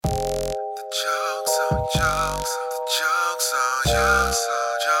If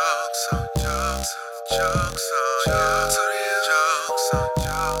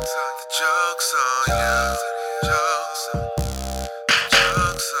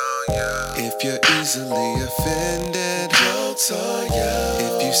you're easily offended, jokes on you.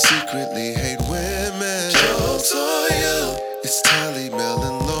 If you secretly hate women, jokes on you. It's Tally, Mel,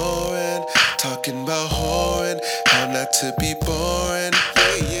 and Lauren talking about whoring, how not to be boring.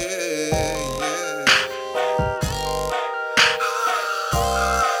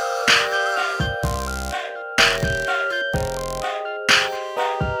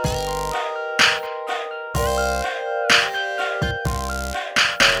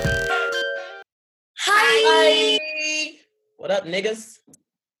 Hi. What up, niggas?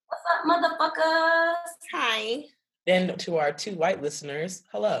 What's up, motherfuckers? Hi. And to our two white listeners,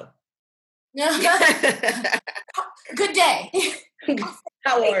 hello. Good day.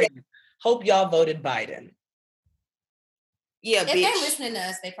 How are you? Hope y'all voted Biden. Yeah, If bitch. they're listening to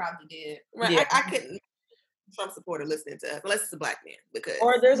us, they probably did. Right. Yeah. I couldn't Trump supporter listening to us unless it's a black man, because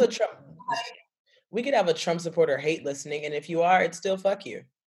Or there's a Trump. We could have a Trump supporter hate listening, and if you are, it's still fuck you.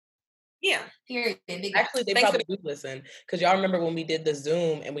 yeah. Period. Big Actually, they Thanks probably do listen, because y'all remember when we did the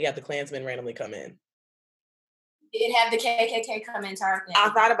Zoom and we had the Klansmen randomly come in. did have the KKK come into our thing. I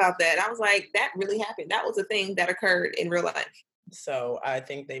thought about that. I was like, that really happened. That was a thing that occurred in real life. So I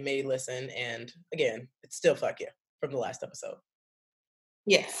think they may listen, and again, it's still fuck you from the last episode.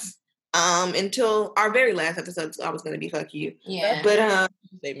 Yes. Until our very last episode, I was going to be fuck you. Yeah. But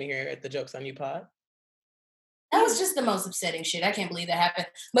Statement here at the Jokes on You pod. That was just the most upsetting shit. I can't believe that happened.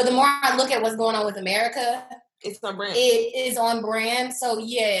 But the more I look at what's going on with America, it's on brand. it is on brand. So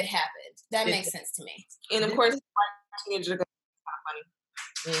yeah, it happened. That makes sense to me. And of course, teenagers are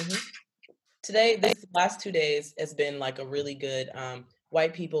funny. Mm-hmm. Today, this last 2 days has been like a really good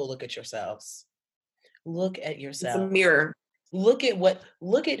white people look at yourselves. Look at It's yourself. a mirror. Look at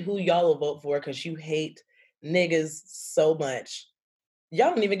who y'all will vote for because you hate niggas so much. Y'all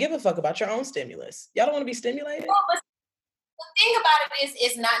don't even give a fuck about your own stimulus. Y'all don't want to be stimulated? Well, but the thing about it is,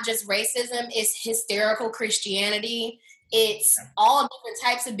 it's not just racism, it's hysterical Christianity. It's all different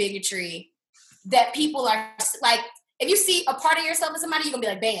types of bigotry that people are like, if you see a part of yourself as somebody, you're gonna be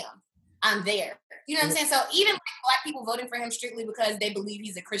like, bam, I'm there. You know what I'm saying? So even like black people voting for him strictly because they believe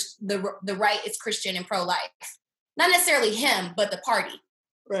he's a Christian, the right is Christian and pro-life. Not necessarily him, but the party.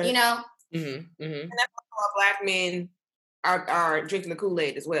 Right. You know? Mm-hmm. Mm-hmm. And that's why black men are drinking the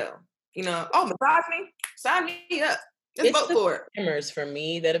Kool-Aid as well. You know, misogyny, sign me up. Let's vote for it. Scammers for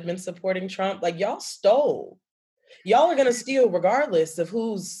me that have been supporting Trump, like y'all stole. Y'all are gonna steal regardless of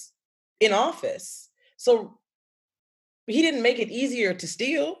who's in office. So he didn't make it easier to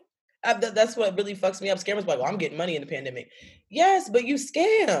steal. That's what really fucks me up. Scammers like, well, I'm getting money in the pandemic. Yes, but you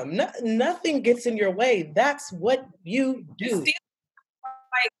scam. Nothing gets in your way. That's what you do. Steal,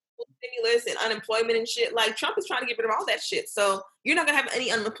 like stimulus and unemployment and shit. Like Trump is trying to get rid of all that shit. So you're not gonna have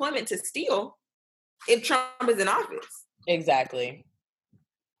any unemployment to steal if Trump is in office. Exactly.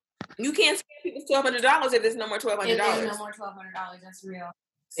 You can't scam people $1,200 if there's no more $1,200. If there's no more $1,200, that's real.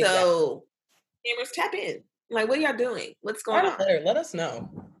 So scammers, tap in. Like, what are y'all doing? What's going on? Let us know.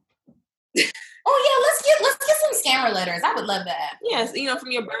 Oh yeah, let's get some scammer letters. I would love that. Yes,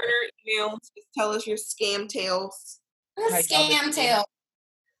 from your burner email, just tell us your scam tales. Scam tale.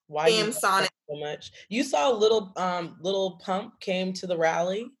 Why Scam you Sonic so much? You saw Little Pump came to the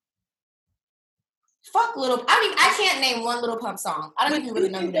rally. Fuck Little. I mean, I can't name one Little Pump song. I don't even really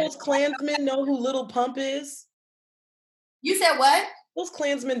know who that is. Those Klansmen know who Little Pump is. You said what? Those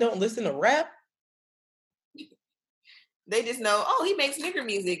Klansmen don't listen to rap. They just know, he makes nigger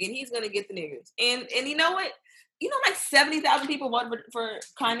music and he's gonna get the niggers. And you know what? Like 70,000 people voted for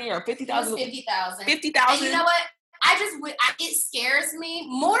Kanye, or 50,000. 50,000. 50,000. And you know what? It scares me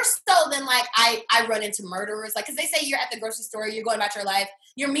more so than like I run into murderers. Like, because they say you're at the grocery store, you're going about your life,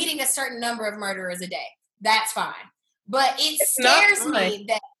 you're meeting a certain number of murderers a day. That's fine. But it scares me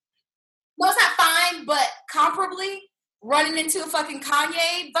that, no, it's not fine, but comparably running into a fucking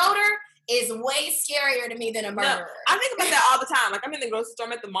Kanye voter is way scarier to me than a murderer. No, I think about that all the time. Like, I'm in the grocery store,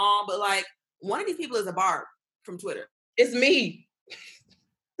 I'm at the mall, but like, one of these people is a Barb from Twitter. It's me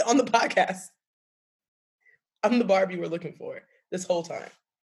on the podcast. I'm the Barb you were looking for this whole time.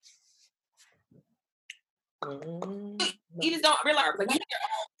 You just don't realize, like, you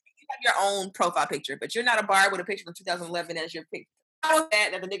have your own profile picture, but you're not a Barb with a picture from 2011 as your picture. I was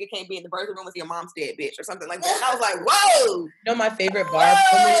mad that the nigga can't be in the birthing room with your mom's dead bitch or something like that. And I was like, whoa! You know my favorite Barb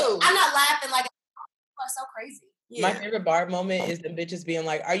moment? I'm not laughing like, that's so crazy. Yeah. My favorite Barb moment is the bitches being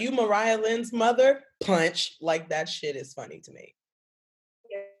like, are you Mariah Lynn's mother? Punch. Like, that shit is funny to me.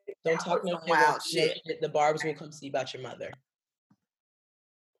 Don't talk no some wild shit. The Barbs will come see about your mother.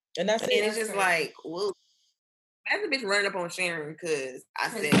 And that's it. And it's just like, whoa. That's a bitch running up on Sharon because I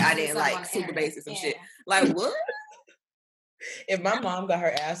said I didn't like super bass or some shit. Like, what? If my mom got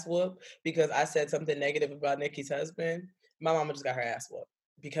her ass whooped because I said something negative about Nikki's husband, my mama just got her ass whooped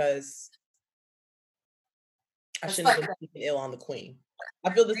because I shouldn't have been speaking ill on the queen.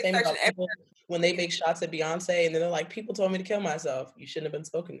 I feel the same about people when they make shots at Beyonce and then they're like, people told me to kill myself. You shouldn't have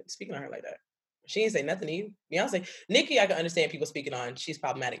been speaking on her like that. She didn't say nothing to you. Beyonce, Nikki, I can understand people speaking on. She's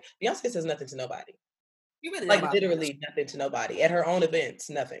problematic. Beyonce says nothing to nobody. You really like literally nothing to nobody. At her own events,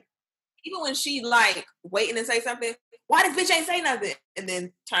 nothing. Even when she like waiting to say something, why this bitch ain't say nothing? And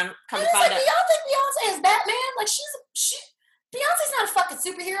then come to find out. Do y'all think Beyonce is Batman? Like Beyonce's not a fucking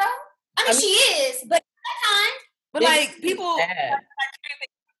superhero. I mean she is, but that kind. But like people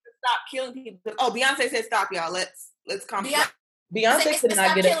stop killing people. Oh, Beyonce said stop, y'all. Let's calm down. Beyonce could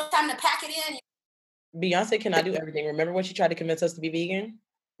not get it. Time to pack it in. Beyonce cannot do everything. Remember when she tried to convince us to be vegan?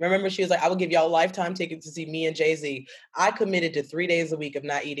 Remember she was like, I will give y'all lifetime tickets to see me and Jay-Z. I committed to 3 days a week of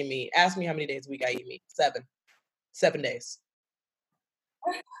not eating meat. Ask me how many days a week I eat meat. 7 days.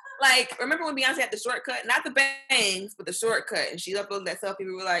 Like, remember when Beyonce had the shortcut? Not the bangs, but the shortcut. And she uploaded that selfie.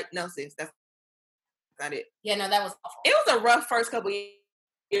 We were like, no, sis, that's not it. Yeah, no, that was awful. It was a rough first couple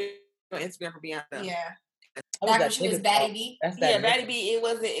years on Instagram for Beyonce. Yeah. Back when she was Batty B. Yeah, Batty B, it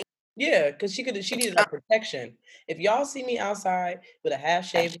wasn't... Yeah, because she needed a protection. If y'all see me outside with a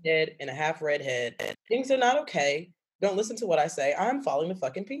half-shaved head and a half-red head, things are not okay. Don't listen to what I say. I'm falling to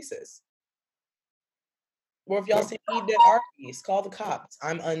fucking pieces. Or if y'all see me eat at Arby's, call the cops.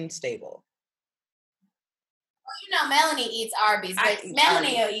 I'm unstable. Well, you know, Melanie eats Arby's, but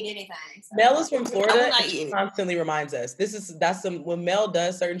Melanie will eat anything. So. Mel is from Florida, and she constantly reminds us. When Mel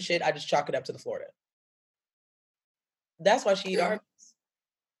does certain shit, I just chalk it up to the Florida. That's why she eats Arby's.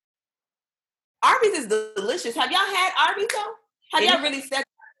 Arby's is delicious. Have y'all had Arby's though? Have y'all really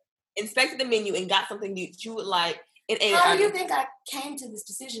inspected the menu and got something that you would like? How do you think I came to this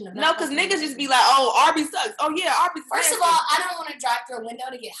decision? No, because niggas just be like, oh, Arby's sucks. Oh yeah, Arby's. First of all, I don't want to drive through a window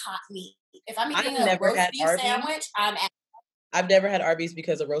to get hot meat. If I'm eating a roast beef sandwich, I've never had Arby's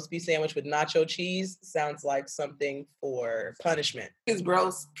because a roast beef sandwich with nacho cheese sounds like something for punishment. It's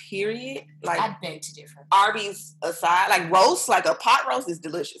gross, period. Like, I beg to differ. Arby's aside, like roast, like a pot roast is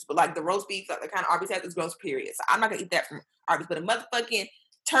delicious, but like the roast beef, like the kind of Arby's has is gross, period. So I'm not gonna eat that from Arby's, but a motherfucking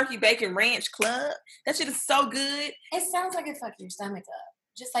turkey bacon ranch club, that shit is so good. It sounds like it fuck your stomach up.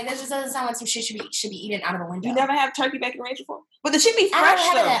 Just like that just doesn't sound like some shit should be eaten out of a window. You never have turkey bacon ranch before? But the shit be fresh I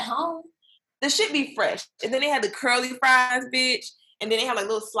have it at home. The shit be fresh. And then they have the curly fries, bitch. And then they have like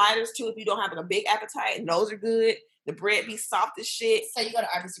little sliders too if you don't have like a big appetite. And those are good. The bread be soft as shit. So you go to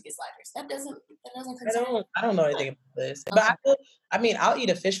Arby's to get sliders. That doesn't concern. I don't know anything about this. But I'll eat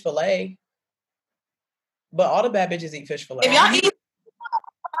a fish fillet. But all the bad bitches eat fish fillet. If y'all eat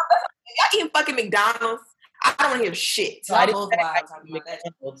fucking McDonald's, I don't want to hear shit. So I didn't say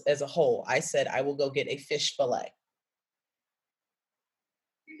McDonald's as a whole. I said I will go get a fish fillet.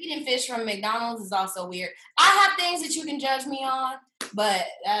 Eating fish from McDonald's is also weird. I have things that you can judge me on, but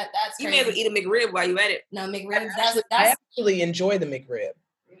that's crazy. You may as well eat a McRib while you at it. No, McRibs. I actually enjoy the McRib.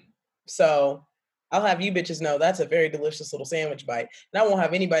 So I'll have you bitches know that's a very delicious little sandwich bite. And I won't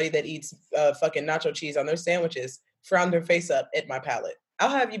have anybody that eats fucking nacho cheese on their sandwiches frown their face up at my palate. I'll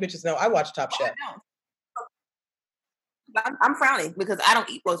have you bitches know I watch Top Chef. I'm frowning because I don't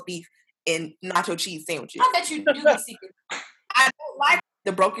eat roast beef and nacho cheese sandwiches. I bet you do be secret. I don't like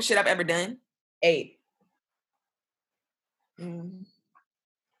the brokest shit I've ever done. 8. One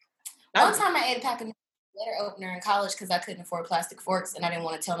time I ate a pack of letter opener in college because I couldn't afford plastic forks and I didn't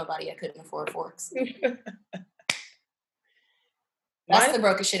want to tell nobody I couldn't afford forks. That's the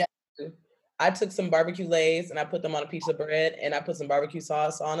brokest shit I took some barbecue lays and I put them on a piece of bread and I put some barbecue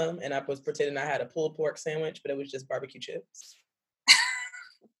sauce on them and I was pretending I had a pulled pork sandwich, but it was just barbecue chips.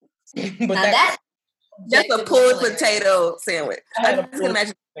 But that's a pulled potato sandwich. I had a pulled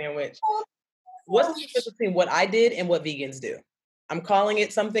sandwich. What's the difference between what I did and what vegans do? I'm calling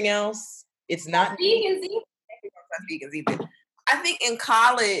it something else. It's not vegans either. I think in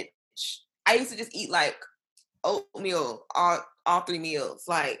college, I used to just eat like oatmeal all 3 meals,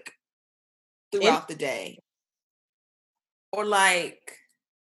 like throughout the day. Or like,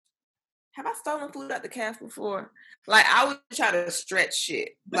 have I stolen food out the calf before? Like, I would try to stretch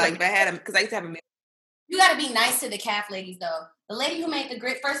shit. Like, if I had them, because I used to have a meal. You got to be nice to the calf ladies, though. The lady who made the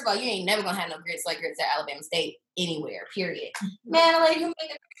grits, first of all, you ain't never going to have no grits like grits at Alabama State anywhere, period. Man, the lady who made the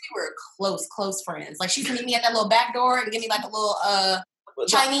grits, we were close friends. Like, she used to meet me at that little back door and give me like a little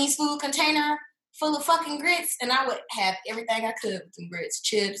Chinese food container full of fucking grits, and I would have everything I could with them grits,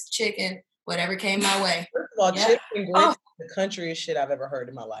 chips, chicken, whatever came my way. First of all, chips and grits is the countryest shit I've ever heard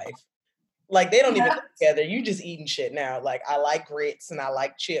in my life. Like, they don't even go together. You just eating shit now. Like, I like grits and I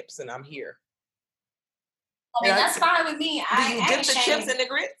like chips, and I'm here. I mean, that's fine with me. Do you dip the chips in the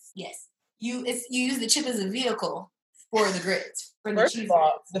grits? Yes. You use the chip as a vehicle for the grits. For First the of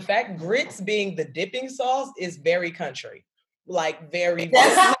all, the fact grits being the dipping sauce is very country. Like, very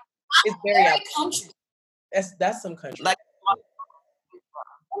it's very country. That's some country. Like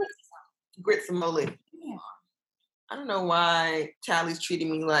grits and mole. Yeah. I don't know why Tally's treating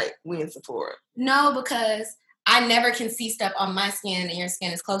me like we in Sephora. No, because I never can see stuff on my skin and your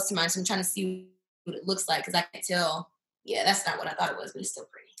skin is close to mine. So I'm trying to see what it looks like because I can't tell. Yeah, that's not what I thought it was, but it's still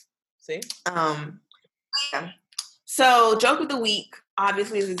pretty. See? Yeah. So, joke of the week,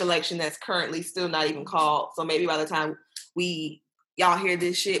 obviously, is this election that's currently still not even called. So maybe by the time y'all hear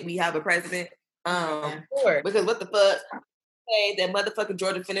this shit, we have a president. Sure. Because what the fuck? Hey, that motherfucking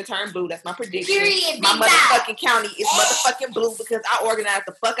Georgia finna turn blue. That's my prediction. Period. My motherfucking county is motherfucking blue because I organized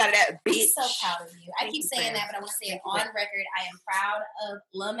the fuck out of that bitch. I'm so proud of you. I keep saying that, but I want to say it on record. I am proud of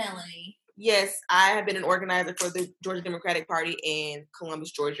La Melanie. Yes, I have been an organizer for the Georgia Democratic Party, and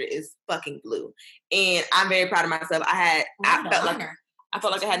Columbus, Georgia is fucking blue. And I'm very proud of myself. I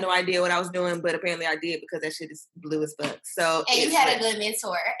felt like I had no idea what I was doing, but apparently I did because that shit is blue as fuck. So and you had a good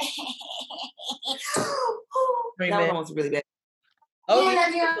mentor. That was almost really bad. Oh,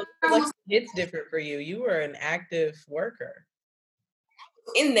 yeah. It's different for you. You were an active worker.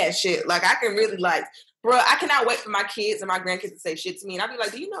 In that shit. Like, I can really, like, bro, I cannot wait for my kids and my grandkids to say shit to me. And I'll be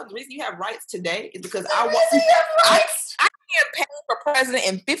like, do you know the reason you have rights today is because I can't pay for president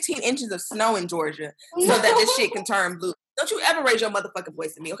and 15 inches of snow in Georgia so that this shit can turn blue. Don't you ever raise your motherfucking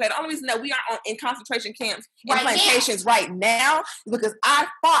voice to me, okay? The only reason that we are in concentration camps and plantations right now is because I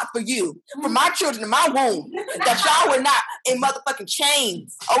fought for you, for my children in my womb, that y'all were not in motherfucking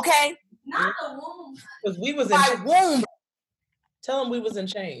chains, okay? Not the womb. Because we was in womb. Tell them we was in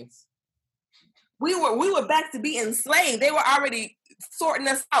chains. We were back to be enslaved. They were already sorting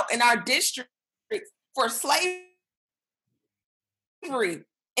us out in our districts for slavery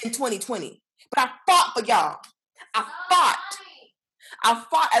in 2020. But I fought for y'all. I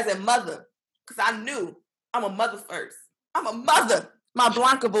fought as a mother because I knew I'm a mother first. I'm a mother. My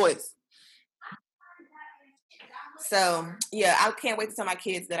Blanca voice. So, yeah, I can't wait to tell my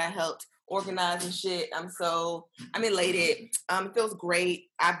kids that I helped organize and shit. I'm elated. It feels great.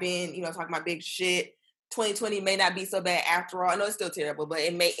 I've been, talking my big shit. 2020 may not be so bad after all. I know it's still terrible, but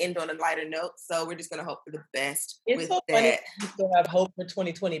it may end on a lighter note. So we're just going to hope for the best. It's so funny you still have hope for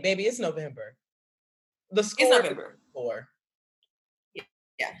 2020. Baby, it's November. It's November.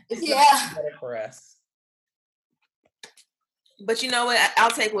 Yeah. It's better for us. But you know what? I'll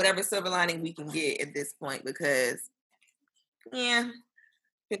take whatever silver lining we can get at this point because, it's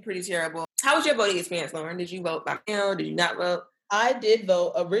been pretty terrible. How was your voting experience, Lauren? Did you vote by mail? Did you not vote? I did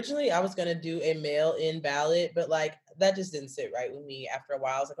vote. Originally, I was going to do a mail-in ballot, but that just didn't sit right with me after a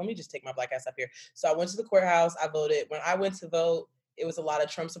while. I was like, let me just take my black ass up here. So I went to the courthouse. I voted. When I went to vote, it was a lot of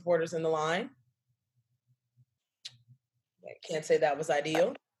Trump supporters in the line. I can't say that was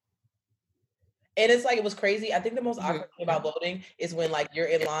ideal. And it's it was crazy. I think the most awkward thing about voting is when you're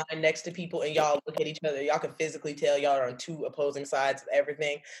in line next to people and y'all look at each other. Y'all can physically tell y'all are on two opposing sides of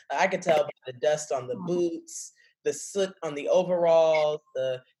everything. I could tell by the dust on the boots, the soot on the overalls,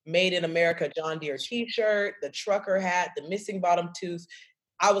 the Made in America John Deere t-shirt, the trucker hat, the missing bottom tooth.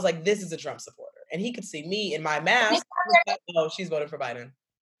 I was like, this is a Trump supporter. And he could see me in my mask. Oh, she's voting for Biden.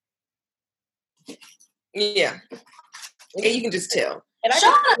 Yeah. Yeah, you can just tell. And I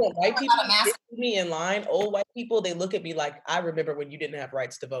can tell white people see me in line, old white people, they look at me like, I remember when you didn't have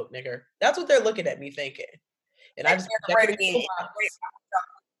rights to vote, nigger. That's what they're looking at me thinking. And I just it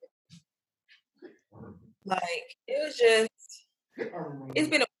was just, it's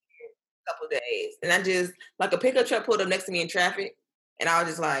been a couple of days. And I just, a pickup truck pulled up next to me in traffic. And I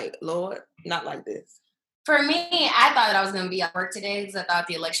was just like, Lord, not like this. For me, I thought that I was going to be at work today because I thought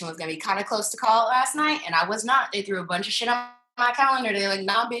the election was going to be kind of close to call last night. And I was not. They threw a bunch of shit on my calendar. They're like,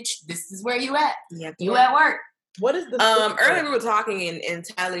 nah, bitch, this is where you at. You at work. What is the earlier we were talking and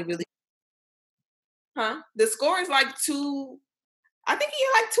Tally really the score is I think he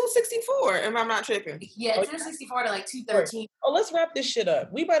had 264, if I'm not tripping. Yeah, 264 to 213. Oh, let's wrap this shit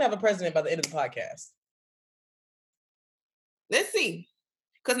up. We might have a president by the end of the podcast. Let's see.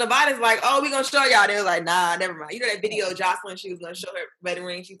 Because Nevada's like, oh, we're going to show y'all. They're like, nah, never mind. You know that video of Jocelyn, she was going to show her wedding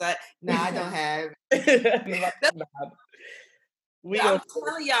ring. She's like, nah, I don't have it. I'm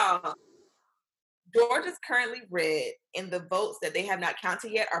telling y'all. Georgia's currently red, and the votes that they have not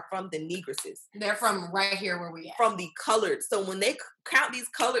counted yet are from the Negresses. They're from right here where we at. From the colored. So when they count these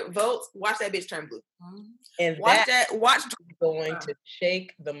colored votes, watch that bitch turn blue. And Watch that's going to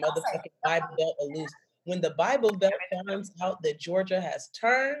shake the motherfucking Bible Belt loose. When the Bible Belt finds out that Georgia has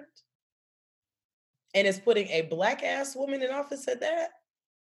turned and is putting a black ass woman in office at that,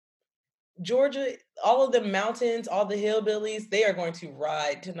 Georgia, all of the mountains, all the hillbillies, they are going to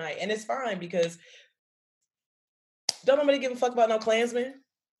ride tonight. And it's fine because don't nobody give a fuck about no Klansmen.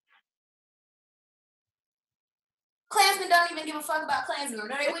 Klansmen don't even give a fuck about Klansmen, or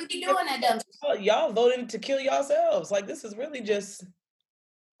they wouldn't be doing that dumb shit. Y'all voting to kill yourselves. Like, this is really just...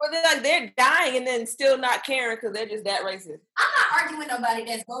 Or they're dying and then still not caring because they're just that racist. I'm not arguing with nobody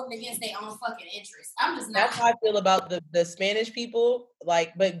that's voting against their own fucking interests. I'm just not. That's how I feel about the Spanish people.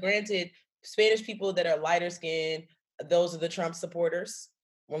 Like, but granted, Spanish people that are lighter skinned, those are the Trump supporters.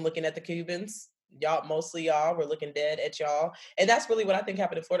 When looking at the Cubans, mostly y'all, we're looking dead at y'all. And that's really what I think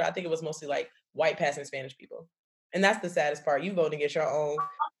happened in Florida. I think it was mostly like white passing Spanish people. And that's the saddest part. You voting against your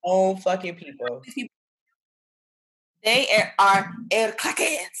own fucking people. They are el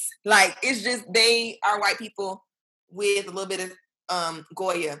claques. Like, it's just, they are white people with a little bit of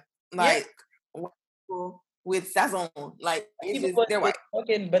Goya. Like, white people with sazon. Like, it's just, they're white.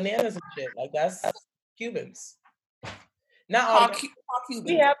 Fucking bananas and shit. Like, that's Cubans. Not all Cubans.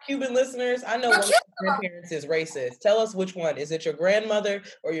 We have Cuban listeners. I know one of your grandparents is racist. Tell us which one. Is it your grandmother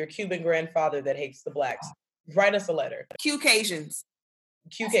or your Cuban grandfather that hates the blacks? Write us a letter. Caucasians.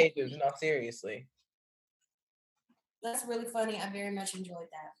 No, seriously. That's really funny. I very much enjoyed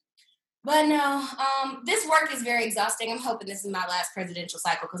that. But no, this work is very exhausting. I'm hoping this is my last presidential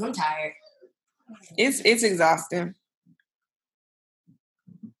cycle because I'm tired. It's exhausting.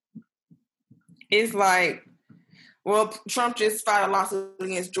 It's like, well, Trump just filed a lawsuit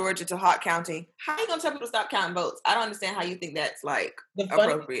against Georgia to Hart County. How are you gonna tell people to stop counting votes? I don't understand how you think that's like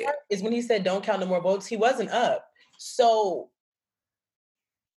appropriate. Part is when he said don't count no more votes, he wasn't up. So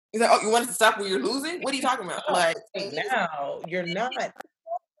he's like, oh, you want us to stop when you're losing? What are you talking about? Like, now you're not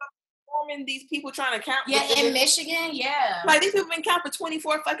forming these people trying to count. Yeah, in Michigan, yeah. Like, these people been counting for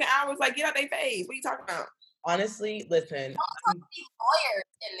 24 fucking hours. Like, get out their face. What are you talking about? Honestly, listen. Lawyers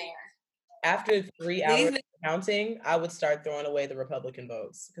in there. After 3 hours of counting, I would start throwing away the Republican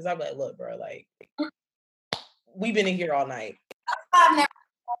votes because I'm like, look, bro, like, we've been in here all night. I don't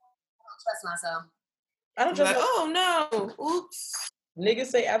trust myself. I don't trust. Like, oh no! Oops. Niggas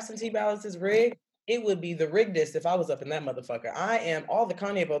say absentee ballots is rigged. It would be the riggedest if I was up in that motherfucker. All the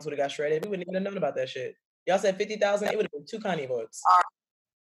Kanye votes would have got shredded. We wouldn't even have known about that shit. Y'all said 50,000. It would have been 2 Kanye votes.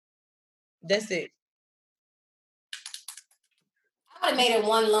 That's it. I would have made it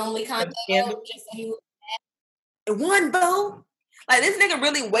one lonely Kanye vote just so he would. One vote? Like, this nigga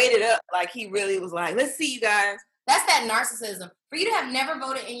really waited up. Like, he really was like, let's see, you guys. That's that narcissism. For you to have never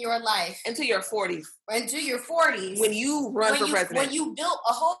voted in your life. Until your 40s. When you run for president. When you built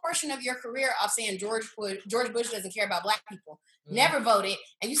a whole portion of your career off saying George Bush doesn't care about black people. Never voted.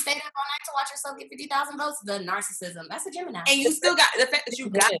 And you stayed up all night to watch yourself get 50,000 votes. The narcissism. That's a Gemini. And you still got the fact that you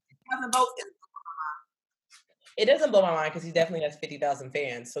got 50,000 votes. It doesn't blow my mind because he definitely has 50,000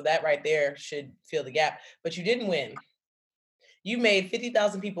 fans. So that right there should fill the gap. But you didn't win. You made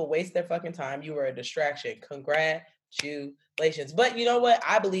 50,000 people waste their fucking time. You were a distraction. Congratulations. But you know what?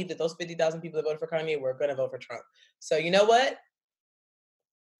 I believe that those 50,000 people that voted for Kanye were going to vote for Trump. So you know what?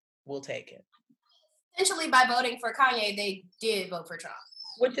 We'll take it. Essentially, by voting for Kanye, they did vote for Trump.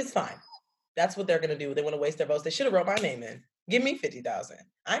 Which is fine. That's what they're going to do. They want to waste their votes. They should have wrote my name in. Give me 50,000.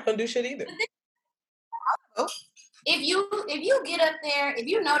 I ain't going to do shit either. If you get up there, if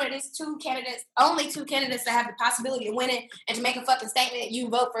you know that it's only two candidates that have the possibility of winning and to make a fucking statement, you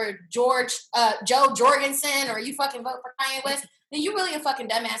vote for Joe Jorgensen or you fucking vote for Kanye West, then you really a fucking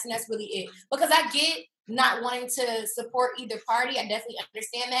dumbass, and that's really it. Because I get not wanting to support either party. I definitely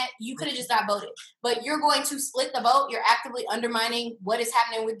understand that. You could have just not voted. But you're going to split the vote. You're actively undermining what is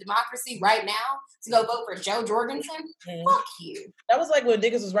happening with democracy right now to go vote for Joe Jorgensen. Fuck you. That was like when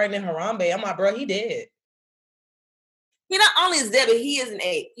niggas was writing in Harambe. I'm like, bro, he dead. He not only is dead, but he is an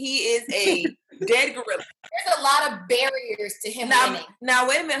ape. He is a dead gorilla. There's a lot of barriers to him winning. Now,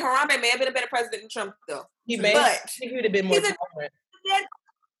 wait a minute. Harambe may have been a better president than Trump, though. He may. I think he would have been more tolerant.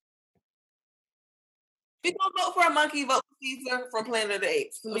 If you're going to vote for a monkey, vote for Caesar from Planet of the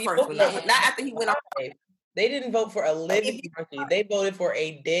Apes. From the first one. Not after he went off. They didn't vote for a living monkey. They voted for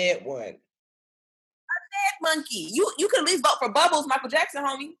a dead one. Monkey. You could at least vote for Bubbles, Michael Jackson,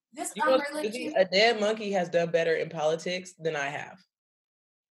 homie. A dead monkey has done better in politics than I have.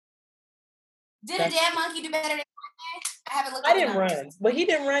 Did a dead monkey do better than Kanye? I haven't looked. I didn't run, but he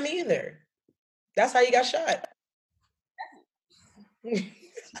didn't run either. That's how you got shot.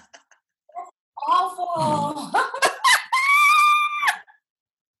 Awful.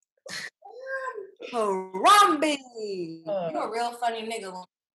 Harambe. You a real funny nigga.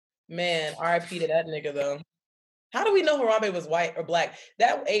 Man, R.I.P. to that nigga though. How do we know Harambe was white or black?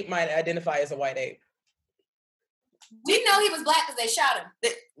 That ape might identify as a white ape. We know he was black because they shot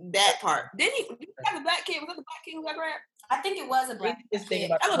him. That part. Did he have a black kid? Was that the black kid who got grabbed? I think it was a black This thing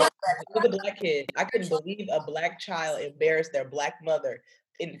kid. about it was a black kid. I couldn't believe a black child embarrassed their black mother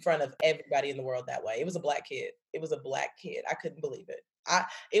in front of everybody in the world that way. It was a black kid. It was a black kid. I couldn't believe it.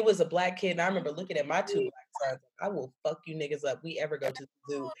 It was a black kid, and I remember looking at my two black sons. I will fuck you niggas up. We ever go to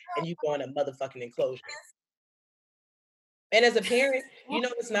the zoo and you go in a motherfucking enclosure. And as a parent, you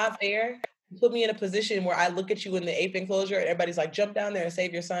know it's not fair. You put me in a position where I look at you in the ape enclosure and everybody's like, jump down there and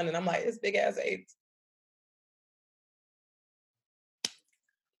save your son. And I'm like, it's big ass apes.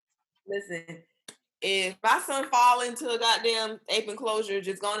 Listen, if my son fall into a goddamn ape enclosure,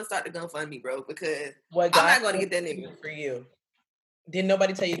 just go and start the GoFundMe, bro, because I'm not going to get that nigga. For you. Didn't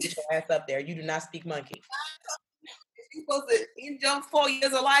nobody tell you to get your ass up there? You do not speak monkey. You're supposed to enjoy 4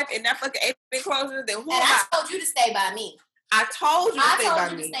 years of life in that fucking ape enclosure, then who And I told you to stay by me. I told you to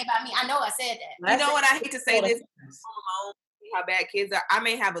stay by me. I know I said that. You know what? I hate to say this. Alone, see how bad kids are. I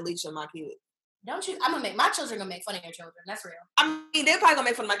may have a leash on my kids. Don't you? I'm gonna make my children gonna make fun of your children. That's real. I mean, they're probably gonna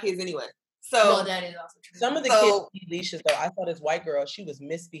make fun of my kids anyway. So well, that is also true. Some of the kids need leashes though. I saw this white girl. She was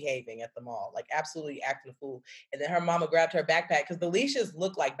misbehaving at the mall, like absolutely acting a fool. And then her mama grabbed her backpack because the leashes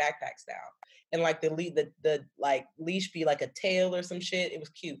look like backpacks now, and like the like leash be like a tail or some shit. It was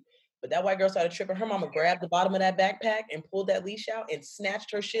cute. But that white girl started tripping. Her mama grabbed the bottom of that backpack and pulled that leash out and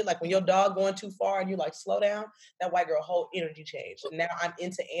snatched her shit. Like when your dog going too far and you like slow down, that white girl whole energy changed. And now I'm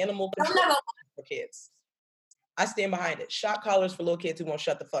into animal control for kids. I stand behind it. Shock collars for little kids who won't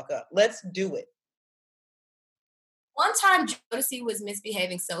shut the fuck up. Let's do it. One time, Jodeci was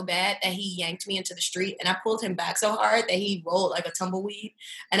misbehaving so bad that he yanked me into the street, and I pulled him back so hard that he rolled like a tumbleweed,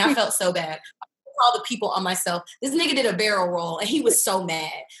 and I felt so bad. All the people on myself. This nigga did a barrel roll, and he was so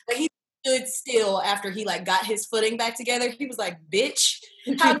mad. Like he stood still after he like got his footing back together. He was like, "Bitch,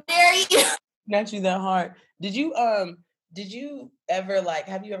 how dare you?" Not you that hard. Did you ever like?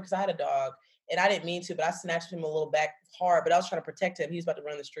 Have you ever? Because I had a dog, and I didn't mean to, but I snatched him a little back hard. But I was trying to protect him. He was about to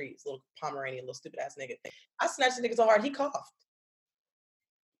run the streets. Little Pomeranian, little stupid ass nigga. I snatched the nigga so hard he coughed.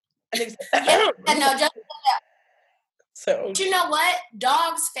 No, just so but you know what?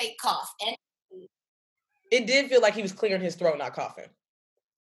 Dogs fake cough, and it did feel like he was clearing his throat, not coughing.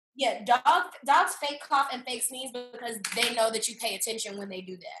 Yeah, dogs fake cough and fake sneeze because they know that you pay attention when they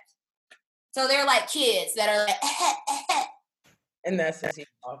do that. So they're like kids that are like, and that's his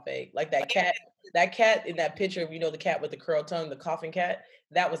all fake. Like that cat in that picture of, you know, the cat with the curled tongue, the coughing cat,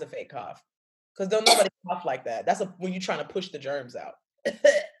 that was a fake cough. Because don't nobody cough like that. That's when you're trying to push the germs out.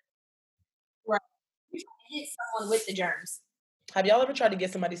 Right. You try to hit someone with the germs. Have y'all ever tried to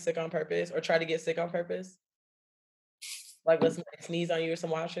get somebody sick on purpose or try to get sick on purpose? Like let somebody sneeze on you or some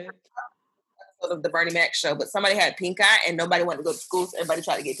wild shit? Of the Bernie Mac show, but somebody had pink eye and nobody wanted to go to school, so everybody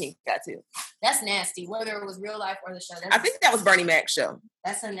tried to get pink eye too. That's nasty, whether it was real life or the show. I think that was Bernie Mac show.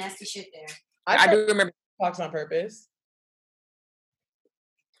 That's some nasty shit there. I do remember pox on purpose.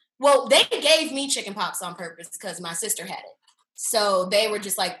 Well, they gave me chicken pox on purpose because my sister had it. So they were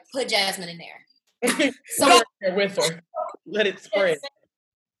just like, put Jasmine in there. So with her. Let it spread.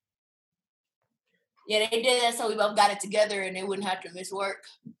 Yeah, they did that so we both got it together and they wouldn't have to miss work.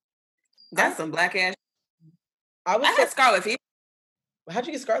 That's some black ass. I had scarlet fever. How'd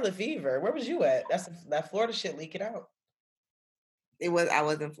you get scarlet fever? Where was you at? That's that Florida shit leaking out. I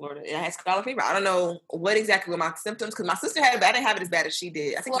was in Florida. I had scarlet fever. I don't know what exactly were my symptoms because my sister had it, but I didn't have it as bad as she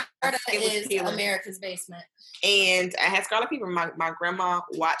did. I think Florida is America's basement. And I had scarlet fever. My grandma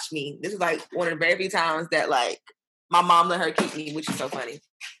watched me. This was like one of the very few times that like my mom let her keep me, which is so funny.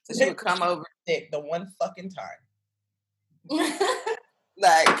 So she would come over. The one fucking time.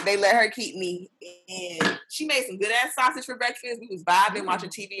 Like, they let her keep me, and she made some good-ass sausage for breakfast. We was vibing,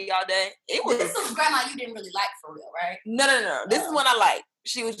 watching TV all day. This was grandma you didn't really like for real, right? No. This is one I like.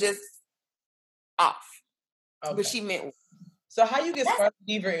 She was just off. Okay. But she meant... So how you get scarlet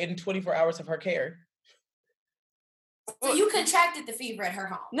fever in 24 hours of her care? So you contracted the fever at her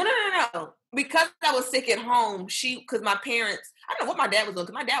home? No. Because I was sick at home, because my parents, I don't know what my dad was doing,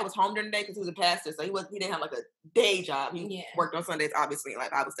 because my dad was home during the day because he was a pastor, so he didn't have like a day job. He worked on Sundays, obviously,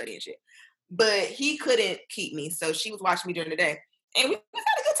 like Bible study and shit. But he couldn't keep me, so she was watching me during the day. And we had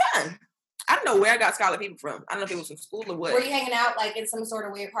a good time. I don't know where I got scarlet fever from. I don't know if it was from school or what. Were you hanging out like in some sort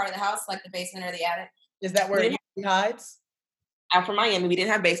of weird part of the house, like the basement or the attic? Is that where he hides? I'm from Miami. We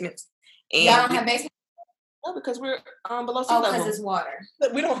didn't have basements. And y'all don't have basement? No, because we're below sea Oh, level. because it's water.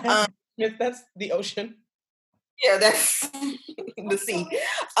 We don't have that's the ocean. Yeah, that's the sea.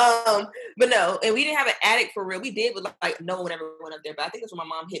 But no, and we didn't have an attic for real. We did, but like no one ever went up there. But I think that's when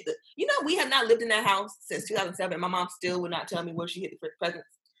my mom hit we have not lived in that house since 2007. My mom still would not tell me where she hid the presents.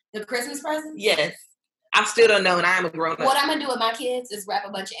 The Christmas presents? Yes. I still don't know, and I am a grown up. What I'm gonna do with my kids is wrap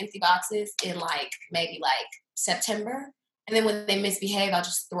a bunch of empty boxes in maybe September, and then when they misbehave, I'll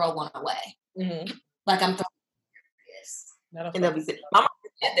just throw one away. Mm-hmm. Like I'm throwing this. And they'll be sick. My mom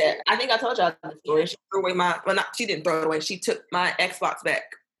did that. I think I told y'all the story. She threw away she didn't throw it away. She took my Xbox back,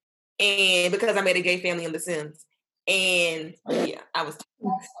 and because I made a gay family in The Sims, and yeah, I was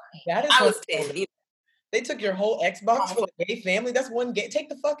 10. They took your whole Xbox for the gay family. That's one game. Take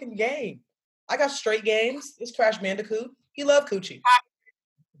the fucking game. I got straight games. It's Crash Bandicoot. He loved Coochie.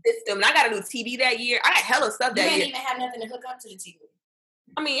 System. And I got a new TV that year. I got hella stuff that year. You didn't even have nothing to hook up to the TV.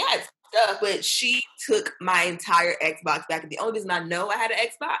 I mean, I had stuff, but she took my entire Xbox back. And the only reason I know I had an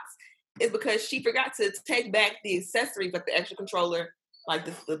Xbox is because she forgot to take back the accessories, like the extra controller, like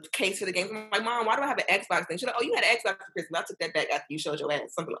the case for the game. I'm like, Mom, why do I have an Xbox thing? She's like, oh, you had an Xbox for Christmas. I took that back after you showed your ass.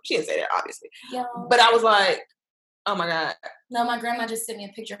 Something like, she didn't say that, obviously. Yo. But I was like, oh my God. No, my grandma just sent me a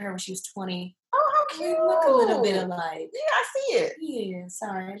picture of her when she was 20. Oh, how cute. Look a little bit alike. Yeah, I see it. Yeah,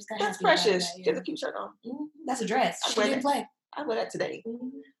 sorry. I just got That's precious. She has a cute shirt on. Mm-hmm. That's a dress. She didn't play. I wear that today.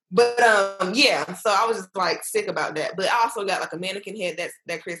 Mm-hmm. But yeah, so I was just sick about that. But I also got a mannequin head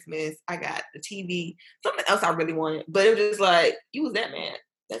that Christmas. I got the TV, something else I really wanted. But it was just you was that man.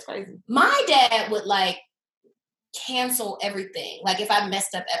 That's crazy. My dad would cancel everything, if I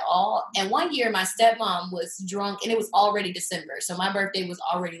messed up at all. And one year my stepmom was drunk and it was already December, so my birthday was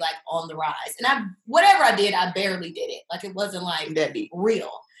already on the rise, and whatever I did, I barely did it. It wasn't that deep.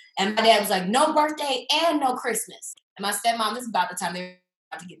 Real. And my dad was like, no birthday and no Christmas. And my stepmom, this is about the time they were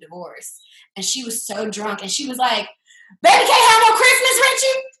about to get divorced, and she was so drunk, and she was like, baby can't have no Christmas,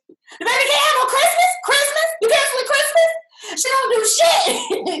 Richie. The baby can't have no Christmas. You canceling Christmas? She don't do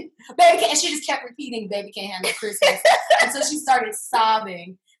shit. Baby can't. She just kept repeating, baby can't have no Christmas. Until she started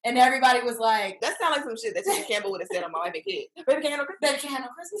sobbing. And everybody was like, that sounds like some shit that Tisha Campbell would have said on My Wife and Kid. Baby can't have no Christmas. Baby can't have no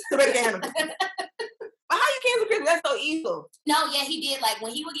Christmas. Baby can't have no Christmas. But how you cancel Christmas? That's so evil. No, yeah, he did.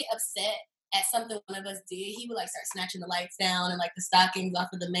 When he would get upset at something one of us did, he would start snatching the lights down and the stockings off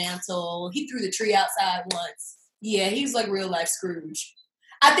of the mantle. He threw the tree outside once. Yeah, he was real life Scrooge.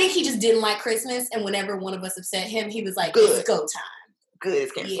 I think he just didn't like Christmas, and whenever one of us upset him, he was like, "It's go time." Good,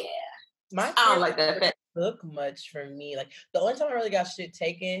 it's canceled. Yeah, I don't like that. Took much for me. The only time I really got shit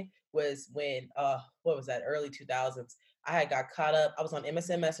taken was when what was that? Early 2000s. I had got caught up. I was on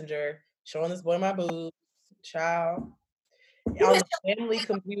MSN Messenger showing this boy my boobs, child. On the family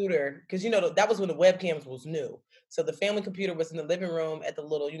computer, because that was when the webcams was new. So the family computer was in the living room at the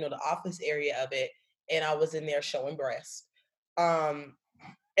little, the office area of it, and I was in there showing breasts.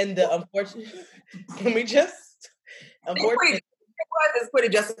 And the unfortunate, it's pretty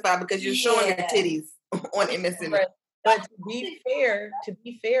justified because you're showing your titties on MSN. But to be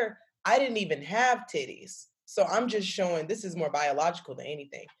fair, I didn't even have titties. So I'm just showing, this is more biological than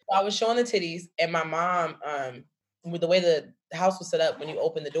anything. So I was showing the titties, and my mom, with the way the house was set up, when you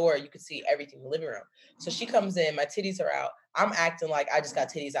open the door, you could see everything in the living room. So she comes in, my titties are out. I'm acting like I just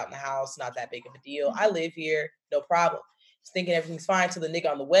got titties out in the house, not that big of a deal. I live here, no problem. Thinking everything's fine till the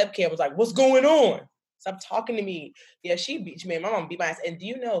nigga on the webcam was like, what's going on? Stop talking to me. Yeah, she beat me. My mom beat my ass. And do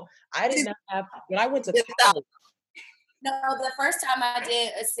you know, I did not have, when I went to college. No, the first time I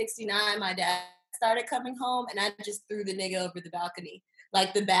did a 69, my dad started coming home, and I just threw the nigga over the balcony.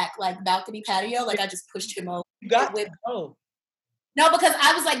 The back, balcony patio. I just pushed him over. You got No, because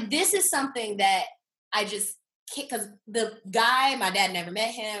I was like, this is something that I just can't, because the guy, my dad never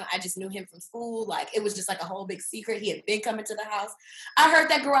met him. I just knew him from school. It was just a whole big secret. He had been coming to the house. I heard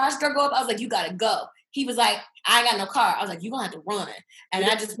that garage door go up. I was like, you gotta go. He was like, I ain't got no car. I was like, you gonna have to run. And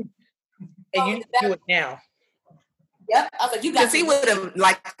I just. And you do it now. Yep. I was like, you got to. Because he would have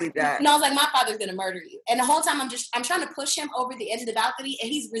likely died. No, I was like, my father's going to murder you. And the whole time I'm trying to push him over the edge of the balcony, and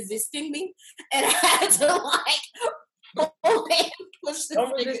he's resisting me. And I had to push the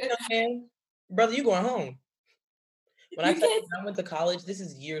Don't resist him, man. Brother, you going home. When I went to college, this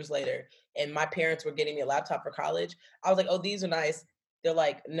is years later, and my parents were getting me a laptop for college. I was like, oh, these are nice. They're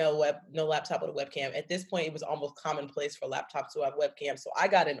like, no laptop with a webcam. At this point, it was almost commonplace for laptops to have webcams. So I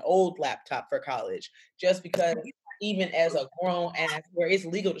got an old laptop for college just because even as a grown ass, where it's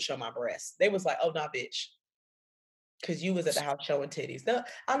legal to show my breasts, they was like, oh, nah, bitch. Because you was at the house showing titties. No,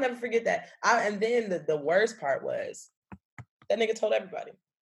 I'll never forget that. And then the worst part was that nigga told everybody.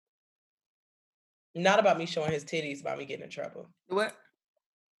 Not about me showing his titties, about me getting in trouble. What?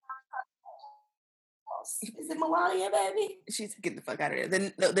 house. Is it Melania, baby? She's get the fuck out of there.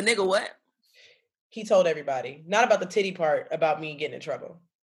 The nigga what? He told everybody. Not about the titty part, about me getting in trouble.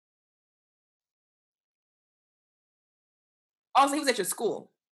 Oh, so he was at your school?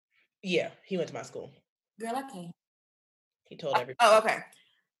 Yeah, he went to my school. Girl, I can't. He told everybody. Oh, okay.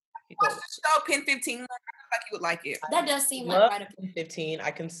 He Watch told the show Pen 15. I feel like you would like it. That does seem Love like right up. Pen 15.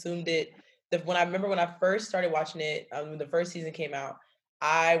 I consumed it. When I first started watching it, when the first season came out,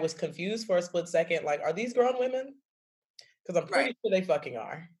 I was confused for a split second. Like, are these grown women? Because I'm pretty sure they fucking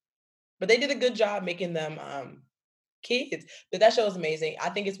are. But they did a good job making them kids. But that show is amazing. I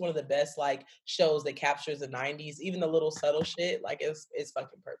think it's one of the best like shows that captures the 90s, even the little subtle shit. Like it's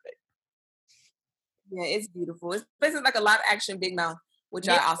fucking perfect. Yeah, it's beautiful. It's basically like a live action Big Mouth, which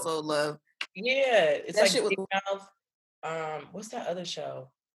I also love. Yeah, it's That like shit was- Big Mouth. What's that other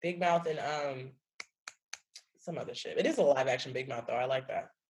show? Big Mouth and some other shit. It is a live action Big Mouth though. I like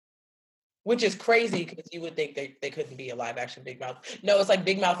that. Which is crazy because you would think they couldn't be a live action Big Mouth. No, it's like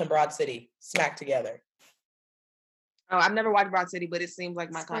Big Mouth and Broad City smacked together. Oh, I've never watched Broad City, but it seems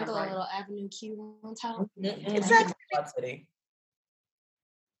like my kind of Sprinkle a vibe. little Avenue Q on top. Exactly. Broad City.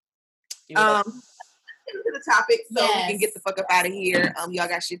 Into the topic so we can Yes. get the fuck up out of here. Y'all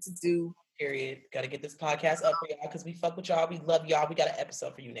got shit to do. Period. Got to get this podcast up for y'all because we fuck with y'all. We love y'all. We got an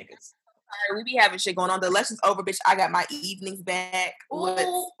episode for you niggas. All right, we be having shit going on. The election's over, bitch. I got my evenings back.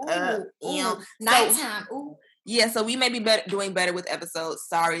 Nighttime. Ooh. Yeah, so we may be doing better with episodes.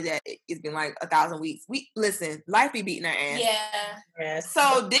 Sorry that it's been like 1,000 weeks. We listen, life be beating our ass. Yeah. Yes.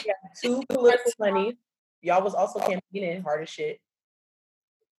 So we got 2 political honeys. Y'all was also campaigning hard as shit.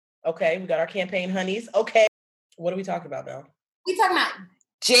 Okay, we got our campaign honeys. Okay. What are we talking about now? We talking about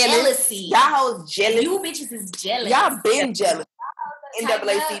jealousy. Y'all hoes jealous. You bitches is jealous. Y'all been jealous. Tighten up.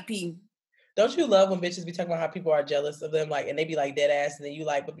 NAACP. Don't you love when bitches be talking about how people are jealous of them, like, and they be like dead ass, and then you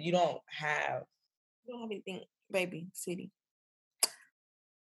like, but you don't have. You don't have anything, baby, city.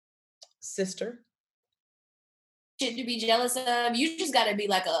 Sister. Shit to be jealous of. You just got to be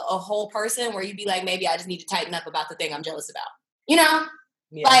like a whole person where you be like, maybe I just need to tighten up about the thing I'm jealous about. You know?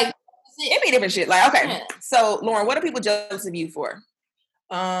 Yeah. Like, It be different shit. Like, okay. Yeah. So, Lauren, what are people jealous of you for?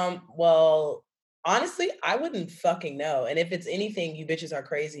 Well, honestly, I wouldn't fucking know. And if it's anything, you bitches are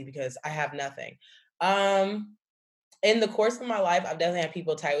crazy because I have nothing. In the course of my life, I've definitely had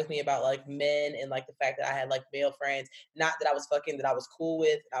people tight with me about like men and like the fact that I had like male friends, not that I was fucking, that I was cool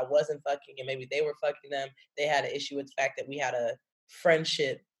with, I wasn't fucking, and maybe they were fucking them. They had an issue with the fact that we had a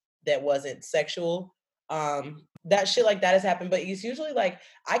friendship that wasn't sexual. That shit like that has happened, but it's usually like,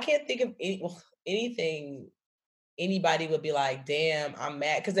 I can't think of anything anybody would be like, damn, I'm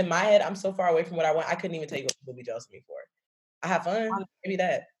mad. Because in my head, I'm so far away from what I want, I couldn't even tell you what people would be jealous of me for. I have fun. Maybe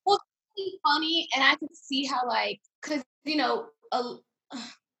that. well, it's funny, and I could see how, like, because, you know,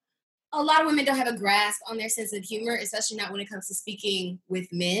 a lot of women don't have a grasp on their sense of humor, especially not when it comes to speaking with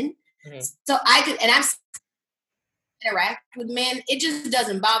men. Mm-hmm. So I could, and I've interact with men, it just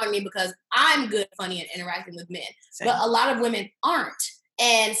doesn't bother me because I'm good, funny, and interacting with men. Same. But a lot of women aren't.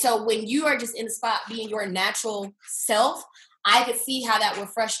 And so when you are just in the spot being your natural self, I could see how that would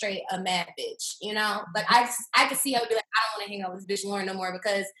frustrate a mad bitch, you know? Like I could see how it would be like, I don't want to hang out with this bitch Lauren no more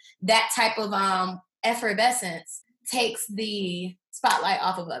because that type of effervescence takes the spotlight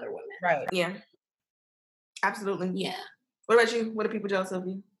off of other women. Right. Yeah. Absolutely. Yeah. What about you? What are people jealous of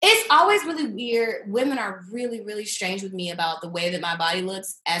you? It's always really weird. Women are really, really strange with me about the way that my body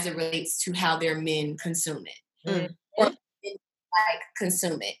looks as it relates to how their men consume it. Mm. Or like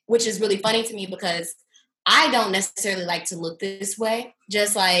consume it, which is really funny to me because I don't necessarily like to look this way.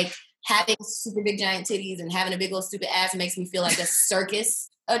 Just like having super big giant titties and having a big old stupid ass makes me feel like a circus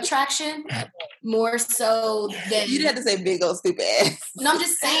attraction more so than You didn't have to say big old stupid ass. No, I'm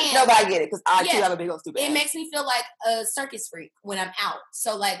just saying. No, but I get it because I too Yeah. have a big old stupid ass. It makes me feel like a circus freak when I'm out.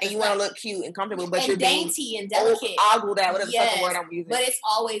 So like, And you want to look cute and comfortable, but and you're being dainty and delicate. ogled out, whatever the fucking word I'm using. But it's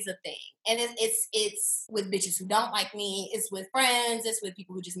always a thing. And it's with bitches who don't like me. It's with friends. It's with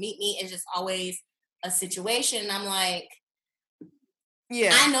people who just meet me. It's just always a situation. And I'm like,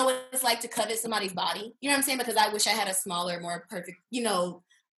 yeah. I know what it's like to covet somebody's body. You know what I'm saying? Because I wish I had a smaller, more perfect, you know,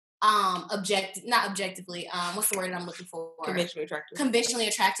 not objectively, what's the word I'm looking for? Conventionally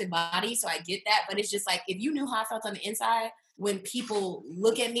attractive body. So I get that. But it's just like, if you knew how I felt on the inside, when people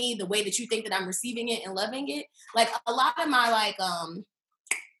look at me the way that you think that I'm receiving it and loving it, like a lot of my like,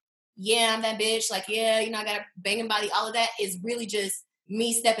 yeah, I'm that bitch. Like, yeah, you know, I got a banging body. All of that is really just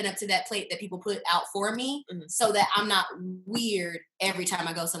me stepping up to that plate that people put out for me so that I'm not weird every time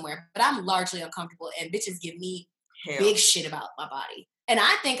I go somewhere. But I'm largely uncomfortable and bitches give me big shit about my body. And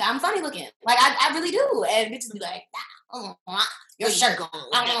I think I'm funny looking. Like, I really do. And bitches be like, your shirt, your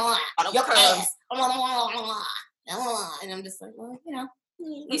ass. And I'm just like, well, you know,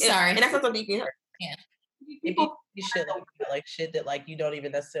 I'm sorry. And that's something you can hurt. Yeah. People shit like shit that like you don't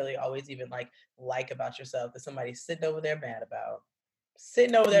even necessarily always even like about yourself, that somebody's sitting over there mad about.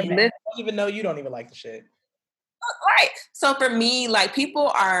 Sitting over there mad, even though you don't even like the shit. Right. So for me, like,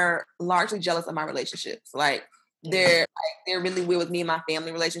 people are largely jealous of my relationships. Like, they're really weird with me and my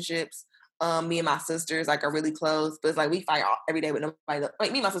family relationships. Me and my sisters are really close, but it's like we fight every day with nobody.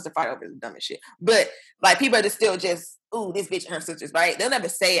 Like, me and my sister fight over the dumbest shit. But like, people are just still just, ooh, this bitch and her sisters, right? They'll never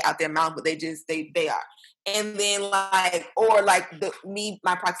say it out their mouth, but they are. And then my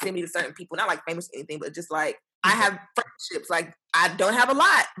proximity to certain people, not like famous or anything, but just like I have friendships. Like, I don't have a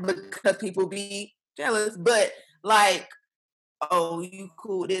lot because people be jealous, but like, oh, you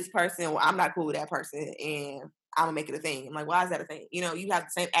cool with this person, well, I'm not cool with that person, and I'm gonna make it a thing. I'm like, why is that a thing? You know, you have the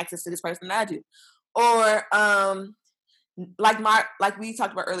same access to this person that I do. Or like we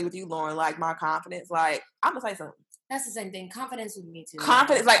talked about earlier with you, Lauren, like my confidence, like I'm gonna say something. That's the same thing. Confidence with me too.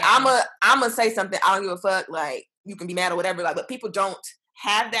 Confidence, like I'm gonna say something. I don't give a fuck. Like, you can be mad or whatever. Like, but people don't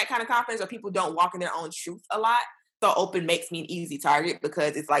have that kind of confidence, or people don't walk in their own truth a lot. So open makes me an easy target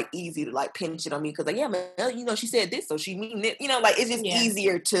because it's like easy to like pin shit on me because like, yeah, man, you know, she said this, so she mean it. You know, like, it's just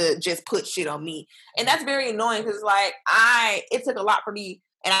easier to just put shit on me, and that's very annoying because like it took a lot for me.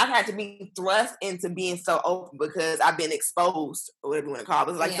 And I've had to be thrust into being so open because I've been exposed, or whatever you want to call it.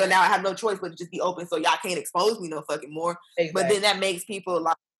 It's like, so now I have no choice but to just be open, so y'all can't expose me no fucking more. Exactly. But then that makes people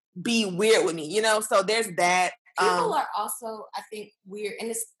like be weird with me, you know? So there's that. People are also, I think, weird.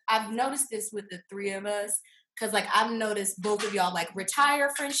 And I've noticed this with the three of us. Because, like, I've noticed both of y'all, like,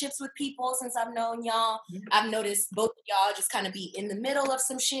 retire friendships with people since I've known y'all. Mm-hmm. I've noticed both of y'all just kind of be in the middle of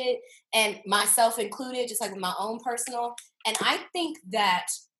some shit, and myself included, just, like, with my own personal. And I think that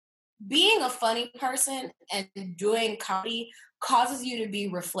being a funny person and doing comedy causes you to be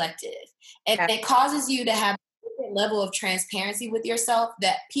reflective. And it causes you to have a different level of transparency with yourself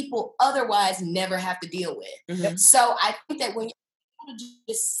that people otherwise never have to deal with. Mm-hmm. So I think that when to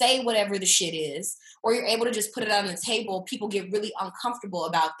just say whatever the shit is, or you're able to just put it on the table, people get really uncomfortable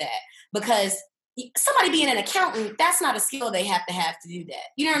about that because somebody being an accountant, that's not a skill they have to do that.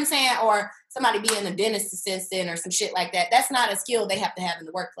 You know what I'm saying? Or somebody being a dentist assistant or some shit like that. That's not a skill they have to have in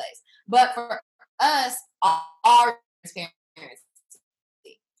the workplace. But for us, our transparency.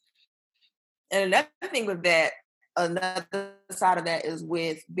 And another thing with that, another side of that is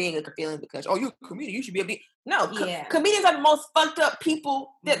with being a feeling because, oh, you're a comedian, you should be able to be. No, comedians are the most fucked up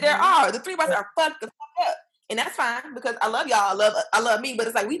people that there are. The three of us are fucked up. And that's fine because I love y'all. I love me, but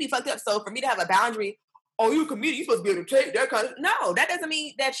it's like we be fucked up. So for me to have a boundary, oh, you're a comedian, you're supposed to be able to take that kind of. No, that doesn't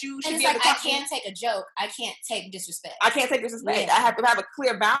mean that you should be able to talk. I can't take a joke. I can't take disrespect. I can't take disrespect. Yeah. I have to have a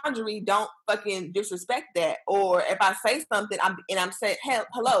clear boundary. Don't fucking disrespect that. Or if I say something, I'm saying,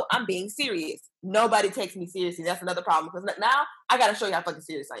 hello, I'm being serious. Nobody takes me seriously. That's another problem because now I gotta show you how fucking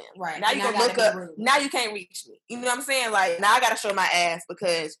serious I am. Right now, you can look up. Now you can't reach me. You know what I'm saying? Like, now I gotta show my ass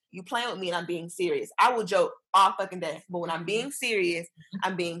because you playing with me and I'm being serious. I will joke all fucking day, but when I'm being serious,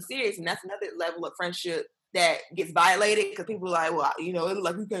 I'm being serious, and that's another level of friendship that gets violated because people are like, well, you know, it's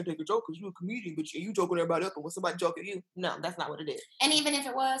like you can't take a joke because you're a comedian, but you joke with everybody else. But when somebody joke at you, no, that's not what it is. And even if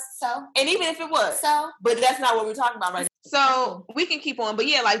it was, but that's not what we're talking about right now. So we can keep on, but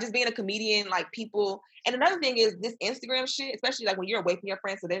yeah, like just being a comedian, like people. And another thing is this Instagram shit, especially like when you're away from your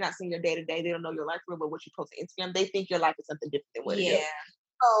friends, so they're not seeing your day to day, they don't know your life real, but what you post on Instagram, they think your life is something different than what it is.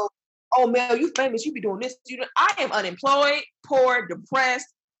 So, oh Mel, you famous, you be doing this. I am unemployed, poor, depressed.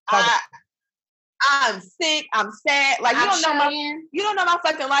 I'm sick. I'm sad. Like you don't know my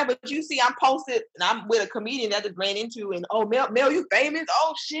fucking life, but you see, I'm posted and I'm with a comedian that I just ran into, and oh Mel, you famous?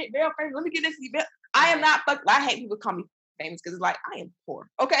 Oh shit, Mel famous. Let me get this event. I am not fucking. I hate people call me famous because it's like I am poor.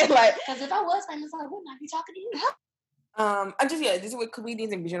 Okay, like because if I was famous, I would not be talking to you. Just with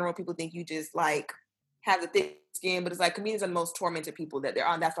comedians in general, people think you just like have the thick skin, but it's like comedians are the most tormented people that there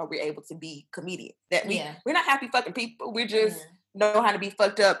are. And that's why we're able to be comedians. That we're not happy fucking people. We just know how to be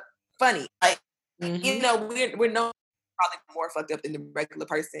fucked up funny. Like. Mm-hmm. You know, we're no probably more fucked up than the regular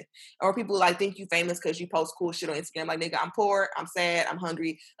person. Or people like think you famous because you post cool shit on Instagram. Like, nigga, I'm poor, I'm sad, I'm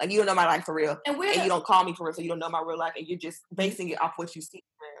hungry. Like, you don't know my life for real. And you don't call me for real, so you don't know my real life. And you're just basing it off what you see.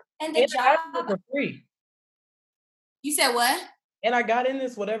 And the job for free. You said what? And I got in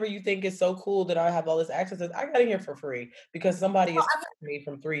this, whatever you think is so cool that I have all this access to. I got in here for free because somebody is me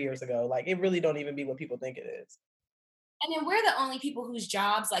from 3 years ago. Like, it really don't even be what people think it is. And then we're the only people whose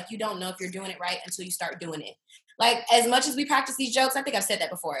jobs, like, you don't know if you're doing it right until you start doing it. Like, as much as we practice these jokes, I think I've said that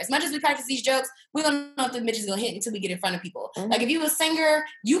before. As much as we practice these jokes, we don't know if the bitch is gonna hit until we get in front of people. Mm-hmm. Like, if you're a singer,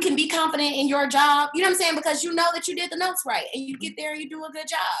 you can be confident in your job. You know what I'm saying? Because you know that you did the notes right, and you get there and you do a good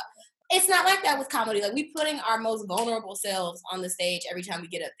job. It's not like that with comedy. Like, we putting our most vulnerable selves on the stage every time we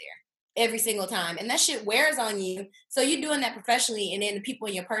get up there, every single time, and that shit wears on you. So you're doing that professionally, and then the people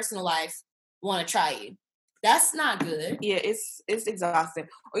in your personal life want to try you. That's not good. Yeah, it's exhausting.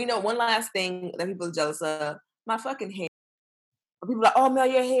 Or, you know, one last thing that people are jealous of, my fucking hair. People are like, oh, Mel,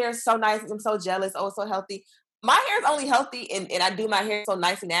 your hair is so nice. I'm so jealous. Oh, it's so healthy. My hair is only healthy and I do my hair so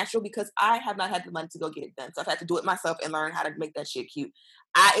nice and natural because I have not had the money to go get it done. So I've had to do it myself and learn how to make that shit cute.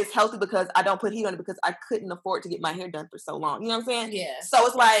 It's healthy because I don't put heat on it because I couldn't afford to get my hair done for so long. You know what I'm saying? Yeah. So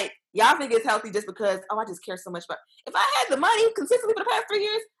it's like, y'all think it's healthy just because, I just care so much about it. If I had the money consistently for the past 3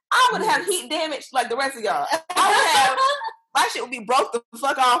 years, I would have heat damage like the rest of y'all. I would have, my shit would be broke the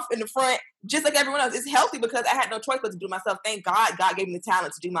fuck off in the front, just like everyone else. It's healthy because I had no choice but to do it myself. Thank God gave me the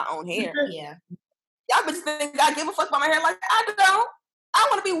talent to do my own hair. Yeah. Y'all bitches think I give a fuck about my hair like I don't. I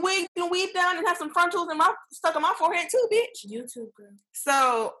want to be wigged and weaved down and have some frontals stuck on my forehead too, bitch. You too, girl.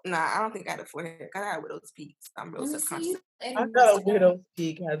 So, I don't think I had a forehead. I got widow's peaks. I'm real subconscious. I got a widow's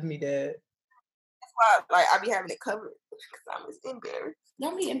peak, has me dead. That's why, like, I be having it covered because I'm just embarrassed.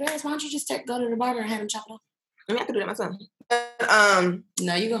 Don't be embarrassed. Why don't you just go to the barber and have him chop it off? I mean, I can do that myself. But,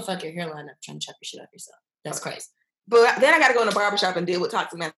 no, you're gonna fuck your hairline up trying to chop your shit off yourself. That's crazy. But then I gotta go in the barbershop and deal with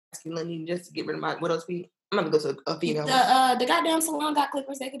toxic masculinity just to get rid of my widow's peak. I'm gonna go to a female. The goddamn salon got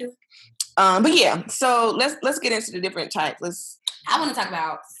clippers. They could do it. But yeah, so let's get into the different types. I want to talk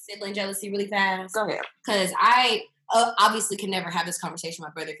about sibling jealousy really fast. Go ahead. Because I obviously can never have this conversation with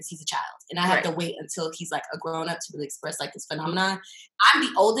my brother because he's a child, and I have to wait until he's like a grown up to really express like this phenomenon. I'm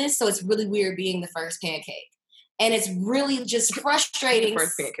the oldest, so it's really weird being the first pancake, and it's really just frustrating.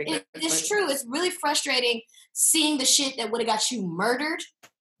 First pancake. It's true. It's really frustrating seeing the shit that would have got you murdered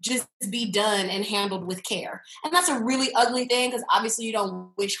just be done and handled with care. And that's a really ugly thing because obviously you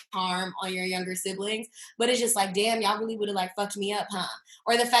don't wish harm on your younger siblings, but it's just like, damn, y'all really would have like fucked me up, huh?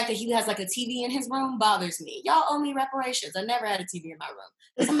 Or the fact that he has like a TV in his room bothers me. Y'all owe me reparations. I never had a TV in my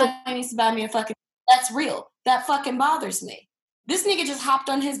room. Somebody needs to buy me a fucking, that's real. That fucking bothers me. This nigga just hopped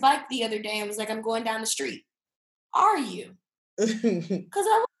on his bike the other day and was like, I'm going down the street. Are you? Because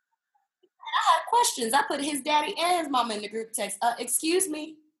I had questions. I put his daddy and his mama in the group text. Excuse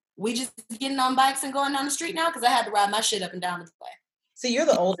me. We just getting on bikes and going down the street now because I had to ride my shit up and down the way. See, you're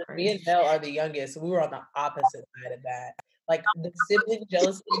the oldest. Me and Mel are the youngest. So we were on the opposite side of that. Like the sibling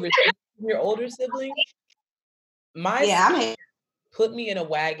jealousy from your older sibling. My put me in a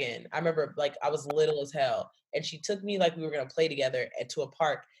wagon. I remember like I was little as hell. And she took me like we were going to play together to a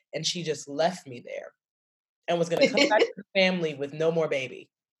park. And she just left me there and was going to come back to the family with no more baby.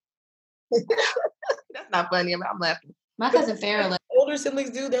 That's not funny. I'm laughing. My cousin Farrah, older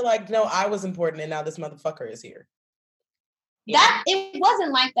siblings do. They're like, no, I was important, and now this motherfucker is here. That it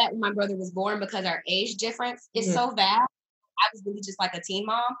wasn't like that when my brother was born because our age difference is so vast. I was really just like a teen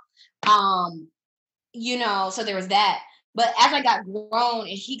mom, you know. So there was that. But as I got grown and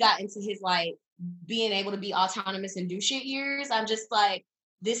he got into his like being able to be autonomous and do shit years, I'm just like,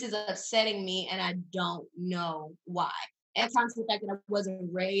 this is upsetting me, and I don't know why. And times the fact that I wasn't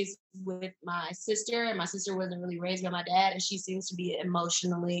raised with my sister, and my sister wasn't really raised by my dad, and she seems to be an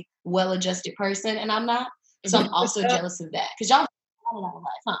emotionally well-adjusted person, and I'm not. So I'm also jealous of that. Because y'all have a lot of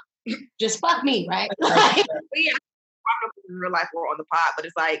life, huh? Just fuck me, right? But yeah, in real life or on the pod, but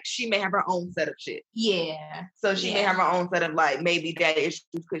it's like she may have her own set of shit. Yeah. So she may have her own set of like maybe daddy issues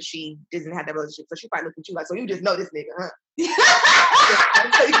because she doesn't have that relationship. So she probably look at you like, so you just know this nigga, huh?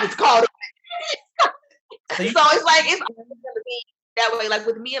 So you just called him. So it's like it's gonna be that way. Like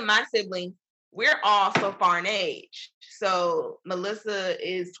with me and my siblings, we're all so far in age. So Melissa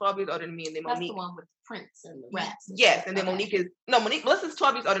is 12 years older than me, and then Monique. That's the one with Prince and the raps. Yes, and then Melissa's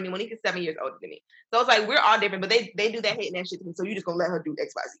 12 years older than me. Monique is 7 years older than me. So it's like we're all different, but they do that hating that shit to me. So you just gonna let her do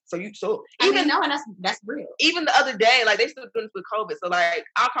XYZ. And that's real. Even the other day, like they still doing this with COVID. So like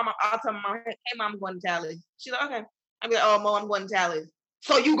I'll tell my mom, hey mom, I'm going to Tally. She's like, okay. I'm like, oh mom, I'm going to Tally.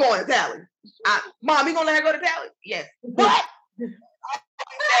 So you going to Tally? Mom, you gonna let her go to Tally? Yes. What?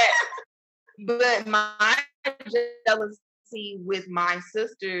 But my jealousy with my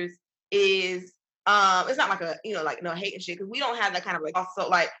sisters is it's not like no hate and shit, because we don't have that kind of like, also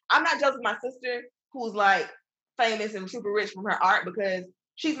like I'm not jealous of my sister who's like famous and super rich from her art, because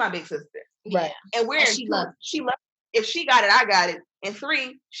she's my big sister. Right. And she loves if she got it, I got it. And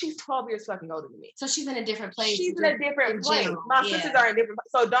 3, she's 12 years fucking older than me. So she's in a different place. She's in a different place. My sisters are in different.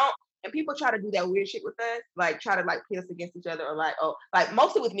 So and people try to do that weird shit with us, like try to like pit us against each other, or like, oh, like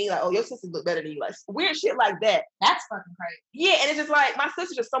mostly with me, like, oh, your sisters look better than you, like weird shit like that. That's fucking crazy. Yeah, and it's just like my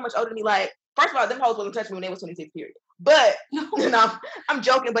sister's just so much older than me. Like, first of all, them hoes wasn't touching me when they was 26, period. But you know, I'm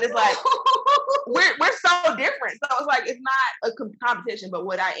joking, but it's like we're so different. So it's like it's not a competition. But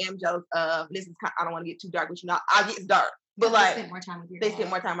what I am jealous of, this is I don't want to get too dark, but you know, it's dark. But like spent more time with your they dad. spent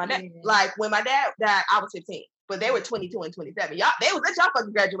more time with my dad. Yeah. Like when my dad died, I was 15. But they were 22 and 27. Y'all, they was at y'all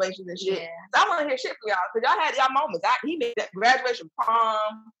fucking graduations and shit. Yeah. So I want to hear shit from y'all because y'all had y'all moments. He made that graduation,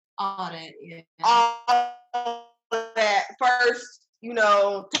 prom, All that, yeah. all that first, you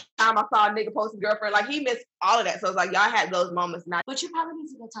know, time I saw a nigga post his girlfriend. Like he missed all of that. So it's like y'all had those moments. Not. But you probably need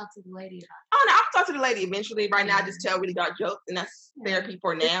to go talk to the lady about it. Oh no, I'll talk to the lady eventually. Right now, I just tell really dark jokes, and that's therapy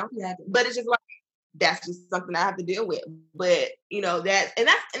for now. Yeah. But it's just like that's just something I have to deal with. But you know that's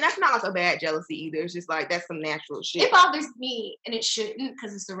not like a bad jealousy either. It's just like that's some natural shit. It bothers me, and it shouldn't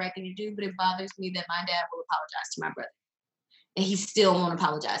because it's the right thing to do. But it bothers me that my dad will apologize to my brother, and he still won't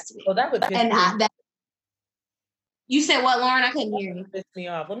apologize to me. Well, that would piss And me you said what, Lauren? I couldn't hear you. piss me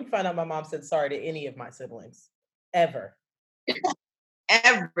off. Let me find out my mom said sorry to any of my siblings ever.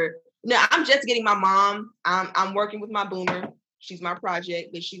 Ever. No, I'm just getting my mom. I'm working with my boomer. She's my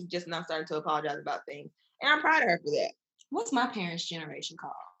project, but she's just now starting to apologize about things. And I'm proud of her for that. What's my parents' generation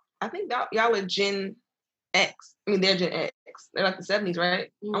called? I think y'all are Gen X. I mean, they're Gen X. They're like the 70s, right?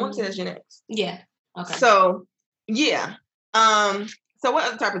 I want to say that's Gen X. Yeah. Okay. So, yeah. So what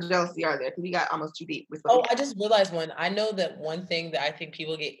other type of jealousy are there? Because we got almost too deep. I just realized one. I know that one thing that I think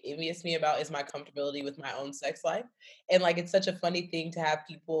people get envious me about is my comfortability with my own sex life. And like, it's such a funny thing to have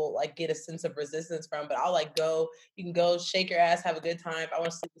people like get a sense of resistance from, but I'll like you can go shake your ass, have a good time. If I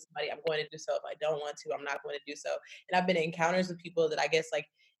want to sleep with somebody, I'm going to do so. If I don't want to, I'm not going to do so. And I've been in encounters with people that I guess like,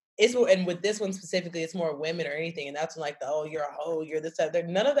 and with this one specifically, it's more women or anything. And that's when like, you're a hoe, you're this, that.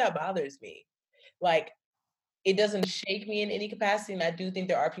 None of that bothers me. Like, it doesn't shake me in any capacity. And I do think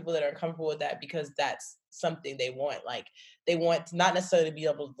there are people that are uncomfortable with that because that's something they want. Like they want to not necessarily to be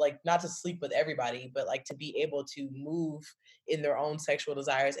able to like, not to sleep with everybody, but like to be able to move in their own sexual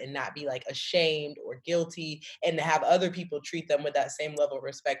desires and not be like ashamed or guilty and to have other people treat them with that same level of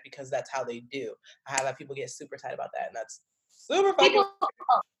respect because that's how they do. I have had people get super tight about that. And that's super fucking.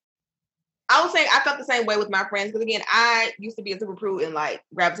 I would say I felt the same way with my friends because again, I used to be a super prude and like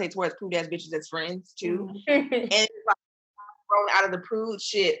gravitate towards prude ass bitches as friends too. And it's like thrown out of the prude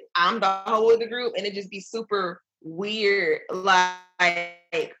shit, I'm the hoe of the group, and it just be super weird. Like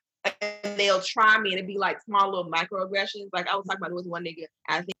and they'll try me, and it'd be like small little microaggressions. Like I was talking about, there was one nigga.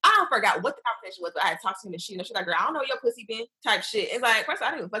 I forgot what the conversation was, but I had talked to him, and she's like, "Girl, I don't know where your pussy been," type shit. It's like, first of all,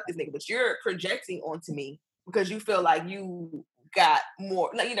 I didn't even fuck this nigga, but you're projecting onto me because you feel like you got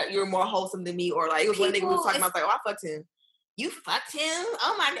more, like, you know, you're more wholesome than me, or like it was one nigga who was talking about, like, oh, I fucked him. You fucked him?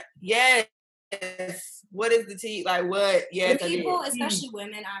 Oh my god. Yes. What is the tea? Like what? Yes. People, especially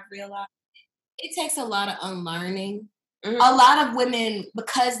women, I've realized it takes a lot of unlearning. Mm-hmm. A lot of women,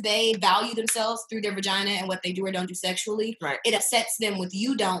 because they value themselves through their vagina and what they do or don't do sexually, right, it upsets them with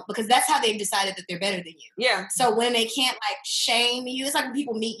you don't, because that's how they've decided that they're better than you. Yeah. So when they can't like shame you, it's like when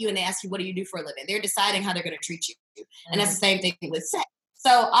people meet you and they ask you, what do you do for a living? They're deciding how they're going to treat you. Mm-hmm. And that's the same thing with sex. So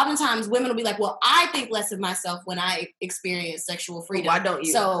oftentimes women will be like, well, I think less of myself when I experience sexual freedom. Why don't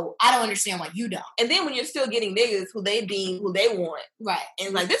you? So I don't understand why you don't. And then when you're still getting niggas who they want. Right.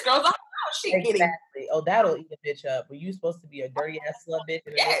 And like, this girl's like, oh, she exactly. getting. Oh, that'll eat a bitch up. Were you supposed to be a dirty ass slut bitch?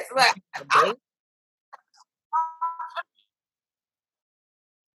 Yes. Like, hold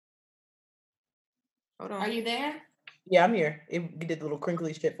on. Are you there? Yeah, I'm here. It did a little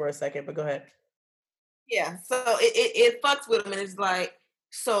crinkly shit for a second, but go ahead. Yeah. So it fucks with them, and it's like,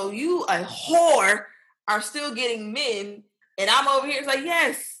 so you a whore are still getting men, and I'm over here. It's like,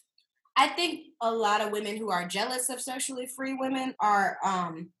 yes. I think a lot of women who are jealous of sexually free women are,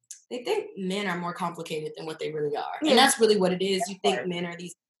 they think men are more complicated than what they really are. Yeah. And that's really what it is. That's you think right. Men are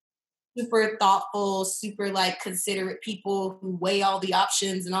these super thoughtful, super like considerate people who weigh all the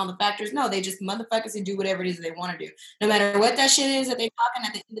options and all the factors. No, they just motherfuckers who do whatever it is they want to do. No matter what that shit is that they're talking,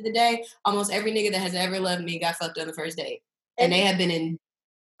 at the end of the day, almost every nigga that has ever loved me got fucked on the first date. And they have been in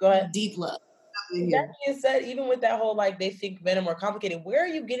deep love. That being said, even with that whole, like, they think men are more complicated, where are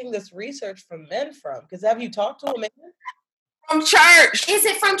you getting this research from men from? Because have you talked to a man? From church. Is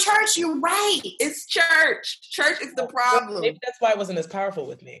it from church? You're right. It's church. Church is the problem. Maybe that's why it wasn't as powerful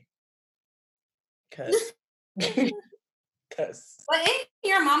with me. Because. But ain't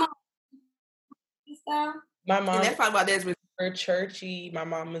your mama stuff? My mom. And that's probably why there's her churchy. My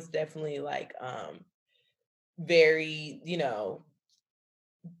mom was definitely like very,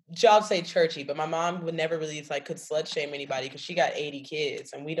 y'all say churchy, but my mom would never really like could slut shame anybody because she got 80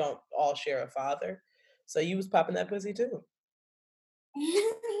 kids and we don't all share a father. So you was popping that pussy too.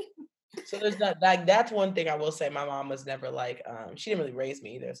 So there's not like that's one thing I will say. My mom was never like, she didn't really raise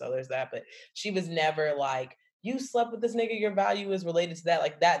me either, so there's that. But she was never like, you slept with this nigga, your value is related to that.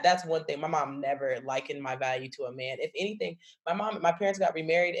 Like that's one thing. My mom never likened my value to a man. If anything, my parents got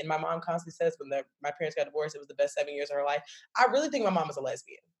remarried, and my mom constantly says when my parents got divorced, it was the best 7 years of her life. I really think my mom was a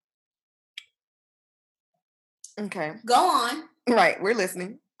lesbian. Okay. Go on. Right, we're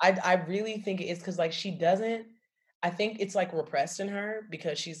listening. I really think it's because like she doesn't. I think it's like repressed in her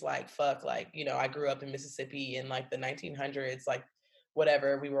because she's like, fuck, like, you know, I grew up in Mississippi in like the 1900s, like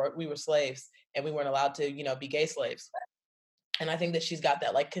whatever, we were slaves and we weren't allowed to, you know, be gay slaves. And I think that she's got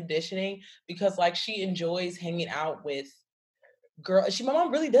that like conditioning because like she enjoys hanging out with girls. My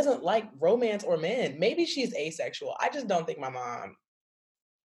mom really doesn't like romance or men. Maybe she's asexual. I just don't think my mom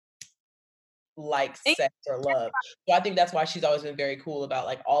like sex or love. So I think that's why she's always been very cool about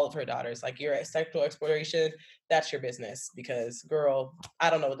like all of her daughters. Like your sexual exploration, that's your business. Because girl, I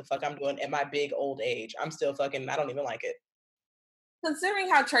don't know what the fuck I'm doing at my big old age. I'm still fucking, I don't even like it. Considering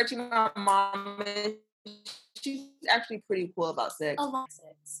how churchy my mom is, she's actually pretty cool about sex. A lot of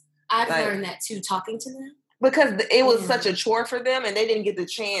sex. I've learned that too, talking to them. Because it was such a chore for them and they didn't get the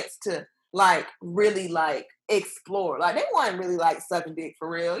chance to like really like explore. Like they weren't really like sucking dick for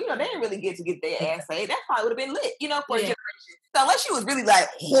real. You know, they didn't really get to get their ass ate. That probably would have been lit, you know, for a generation. So unless she was really like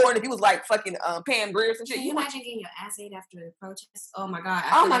horny, if you was like fucking Pam Grier and shit. Can you imagine getting your ass ate after the protest? Oh my god.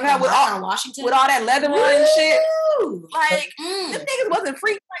 Oh my god, with all Washington, with all that leather on and shit. Like them niggas wasn't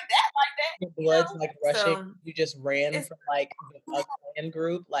free like that. Your blood's like rushing. So, you just ran from like a clan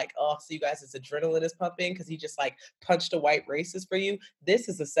group. Like, oh, so you guys, his adrenaline is pumping because he just like punched a white racist for you. This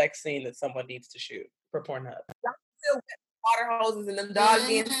is a sex scene that someone needs to shoot for Pornhub. Still with water hoses and them dogs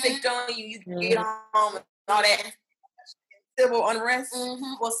being sicked on you. You can get home and all that. Civil unrest.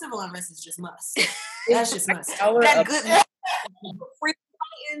 Well, civil unrest is just must. That's just must. That good free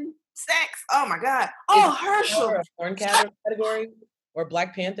fighting sex. Oh my god. Oh, Herschel. Porn category or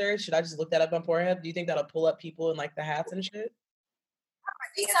Black Panther. Should I just look that up on Pornhub? Do you think that'll pull up people in like the hats and shit?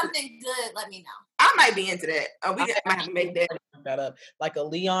 See something good, let me know. I might be into that. Oh, we might have to make that up. Like a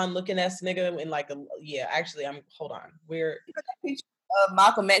Leon looking ass nigga and like a actually hold on. We're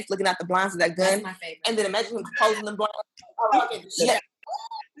Malcolm X looking at the blinds of that gun. That's my favorite. And then imagine him closing the blinds. Yeah.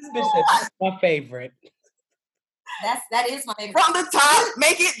 This bitch said that's my favorite. That is my favorite. From the top,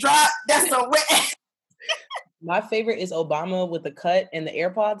 make it drop. That's so wet. My favorite is Obama with the cut and the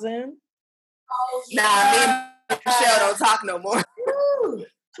AirPods in. Oh, yeah. Nah, me and Michelle don't talk no more. Ooh,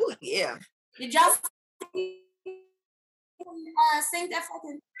 yeah. Did y'all sing that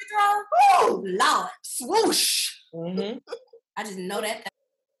fucking intro? Oh, Lord. Swoosh. Mm-hmm. I just know that.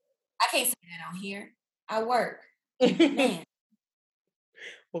 I can't say that on here. I work. Man.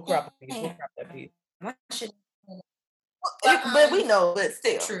 We'll crop a piece. We'll crop that piece. But we know, but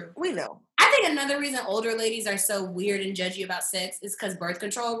still. True. We know. I think another reason older ladies are so weird and judgy about sex is because birth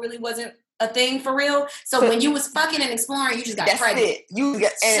control really wasn't a thing for real. So when you was fucking and exploring, you just got pregnant. It. You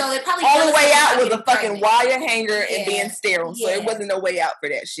got, so they probably only way out was a fucking wire hanger and being sterile. Yeah. So it wasn't no way out for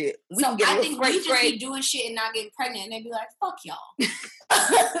that shit. We so I think we just be doing shit and not getting pregnant, and they'd be like, "Fuck y'all."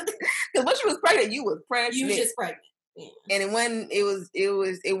 Because when she was pregnant, you was pregnant. You was just pregnant. Yeah. And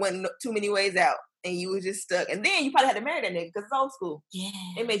it went too many ways out. And you was just stuck. And then you probably had to marry that nigga because it's old school. Yeah.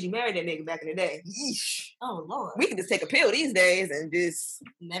 It made you marry that nigga back in the day. Yeesh. Oh, Lord. We can just take a pill these days and just...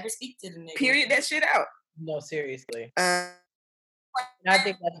 never speak to the nigga. Period that shit out. No, seriously. I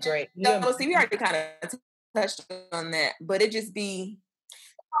think that's great. No, see, we already kind of touched on that. But it just be...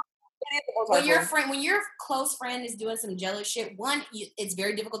 When your close friend is doing some jealous shit, it's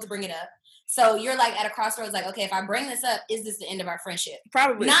very difficult to bring it up. So you're like at a crossroads, like, okay, if I bring this up, is this the end of our friendship?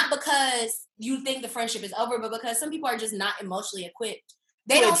 Probably. Not because you think the friendship is over, but because some people are just not emotionally equipped.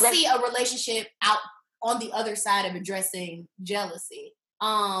 They don't see a relationship out on the other side of addressing jealousy.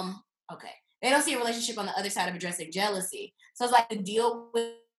 Okay. They don't see a relationship on the other side of addressing jealousy. So it's like to deal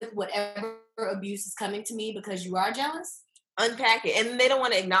with whatever abuse is coming to me because you are jealous. Unpack it, and they don't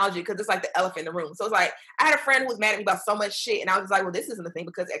want to acknowledge it because it's like the elephant in the room. So it's like I had a friend who was mad at me about so much shit, and I was like, "Well, this isn't a thing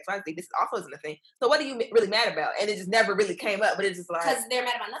because X, Y, Z. This also isn't a thing. So what are you really mad about?" And it just never really came up. But it's just like because they're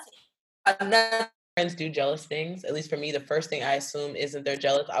mad about nothing. Friends do jealous things. At least for me, the first thing I assume isn't they're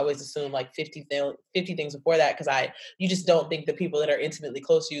jealous. I always assume like 50 things before that because you just don't think the people that are intimately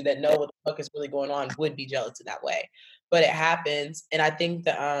close to you that know what the fuck is really going on would be jealous in that way. But it happens, and I think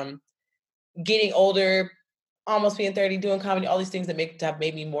that getting older. almost being 30, doing comedy, all these things that have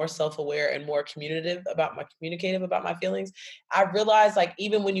made me more self-aware and more communicative about my feelings. I realized, like,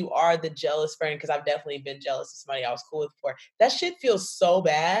 even when you are the jealous friend, because I've definitely been jealous of somebody I was cool with before, that shit feels so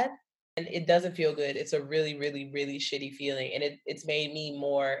bad and it doesn't feel good. It's a really, really, really shitty feeling. And it's made me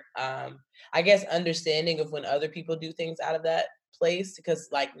more, I guess, understanding of when other people do things out of that place. Because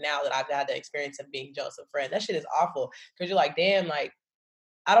like now that I've had the experience of being jealous of a friend, that shit is awful. Because you're like, damn, like,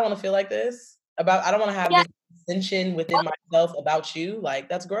 I don't want to feel like this I don't want to have this tension within myself about you. Like,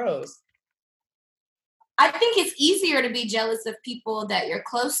 that's gross. I think it's easier to be jealous of people that you're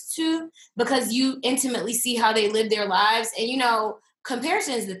close to because you intimately see how they live their lives. And, you know,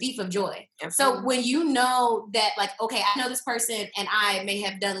 comparison is the thief of joy. Absolutely. So when you know that, like, okay, I know this person and I may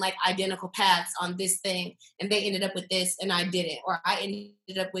have done like identical paths on this thing and they ended up with this and I didn't, or I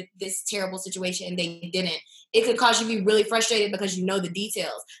ended up with this terrible situation and they didn't, it could cause you to be really frustrated because you know the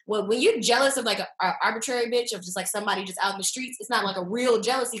details. Well, when you're jealous of like an arbitrary bitch of just like somebody just out in the streets, it's not like a real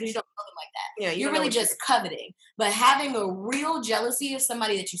jealousy because you don't know them like that. Yeah, you're really just coveting. But having a real jealousy of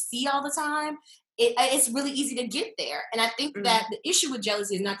somebody that you see all the time, it's really easy to get there. And I think that the issue with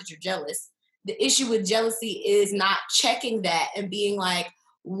jealousy is not that you're jealous. The issue with jealousy is not checking that and being like,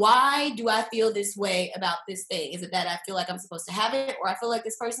 why do I feel this way about this thing? Is it that I feel like I'm supposed to have it, or I feel like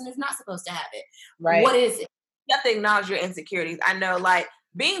this person is not supposed to have it? Right. What is it? You have to acknowledge your insecurities. I know, like,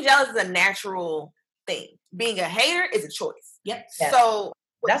 being jealous is a natural thing. Being a hater is a choice. Yep. So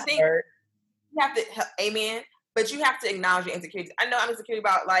that's hard. You have to, amen. But you have to acknowledge your insecurities. I know I'm insecure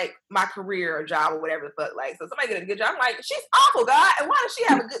about like my career or job or whatever the fuck. Like, so somebody get a good job, I'm like, she's awful, God, and why does she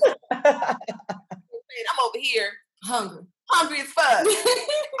have a good? I'm over here hungry as fuck.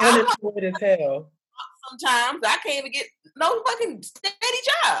 Unemployed as hell. Sometimes I can't even get no fucking steady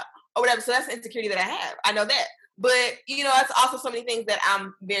job or whatever. So that's the insecurity that I have. I know that. But, you know, that's also so many things that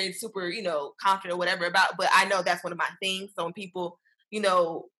I'm very super, you know, confident or whatever about. But I know that's one of my things. So when people, you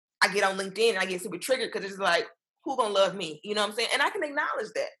know, I get on LinkedIn and I get super triggered because it's like, who gonna love me? You know what I'm saying? And I can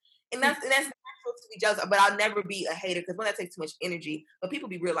acknowledge that. And that's natural to be jealous, but I'll never be a hater because when that takes too much energy, but people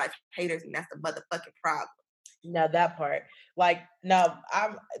be real life haters and that's the motherfucking problem. Now that part, like, now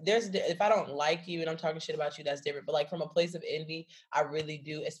if I don't like you and I'm talking shit about you, that's different. But like from a place of envy, I really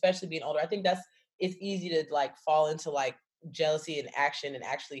do, especially being older. I think it's easy to like fall into like jealousy and action and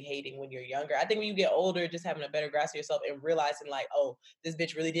actually hating when you're younger. I think when you get older, just having a better grasp of yourself and realizing like, oh, this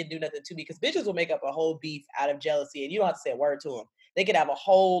bitch really didn't do nothing to me, because bitches will make up a whole beef out of jealousy and you don't have to say a word to them. They could have a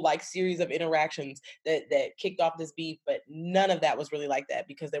whole like series of interactions that kicked off this beef, but none of that was really like that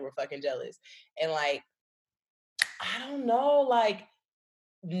because they were fucking jealous. And like, I don't know, like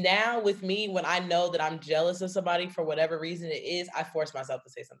now with me, when I know that I'm jealous of somebody for whatever reason it is, I force myself to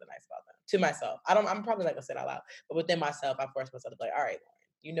say something nice about them to myself. I'm probably not gonna say it out loud, but within myself, I force myself to be like, all right,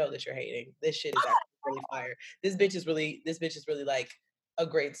 Lauren, you know that you're hating. This shit is actually really fire. This bitch is really like a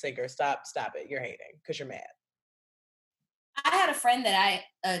great singer. Stop it. You're hating because you're mad. I had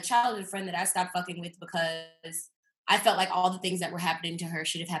a childhood friend that I stopped fucking with because I felt like all the things that were happening to her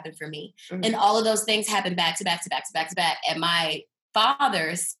should have happened for me. Mm-hmm. And all of those things happened back to back to back to back to back. And my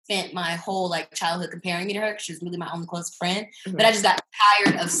father spent my whole like childhood comparing me to her because she was really my only close friend. Mm-hmm. But I just got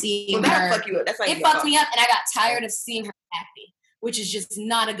tired of seeing her. Fuck you up. That's it fucked me up, and I got tired of seeing her happy, which is just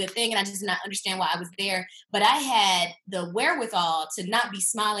not a good thing. And I just did not understand why I was there. But I had the wherewithal to not be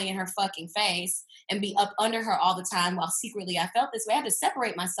smiling in her fucking face and be up under her all the time while secretly I felt this way. I had to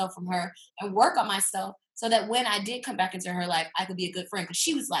separate myself from her and work on myself so that when I did come back into her life, I could be a good friend. Because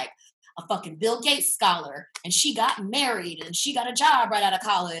she was like a fucking Bill Gates scholar, and she got married, and she got a job right out of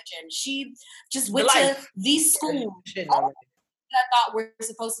college, and she just went to these schools. I thought were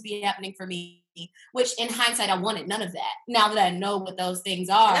supposed to be happening for me, which in hindsight, I wanted none of that. Now that I know what those things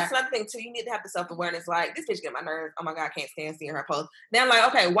are. And that's another thing too. You need to have the self-awareness. Like, this bitch get my nerves. Oh my God, I can't stand seeing her post. Then I'm like,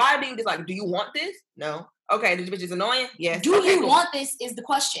 okay, why do you just like, do you want this? No. Okay, this bitch is annoying? Yes. Do you want this is the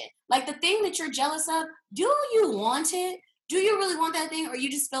question. Like the thing that you're jealous of, do you want it? Do you really want that thing? Or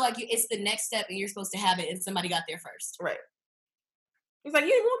you just feel like it's the next step and you're supposed to have it and somebody got there first? Right. He's like,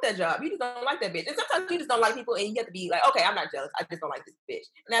 you didn't want that job. You just don't like that bitch. And sometimes you just don't like people and you have to be like, okay, I'm not jealous. I just don't like this bitch.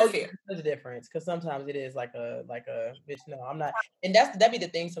 And that's fair. There's a difference. Because sometimes it is like a bitch, no, I'm not. And that'd be the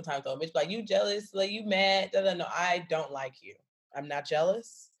thing sometimes though. Bitch, like, you jealous? Like, you mad? No, I don't like you. I'm not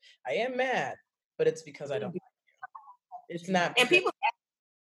jealous. I am mad. But it's because I don't like you. It's not. And people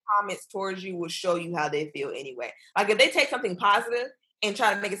comments towards you will show you how they feel anyway. Like if they take something positive and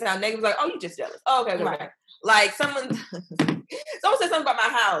try to make it sound negative, like, oh, you just jealous. Oh, okay, right. Like someone said something about my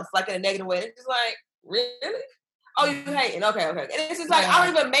house, like in a negative way. It's just like, really? Oh, you hating? Okay. And it's just like, I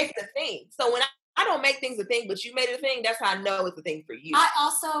don't even make it a thing. So when I don't make things a thing, but you made it a thing, that's how I know it's a thing for you. I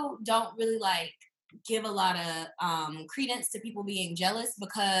also don't really like give a lot of credence to people being jealous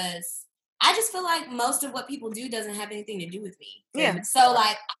because I just feel like most of what people do doesn't have anything to do with me. Yeah. So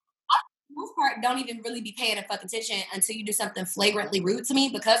like, I, for the most part, don't even really be paying a fucking attention until you do something flagrantly rude to me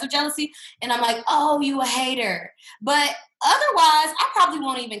because of jealousy, and I'm like, oh, you a hater. But otherwise, I probably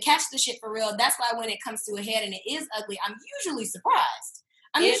won't even catch the shit for real. That's why when it comes to a head and it is ugly, I'm usually surprised.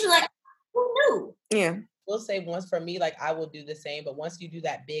 I'm usually like, who knew? Yeah. We'll say once for me, like I will do the same, but once you do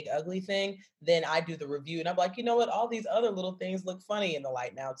that big ugly thing, then I do the review and I'm like, you know what? All these other little things look funny in the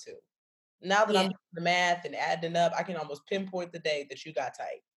light now too. Now that I'm doing the math and adding up, I can almost pinpoint the day that you got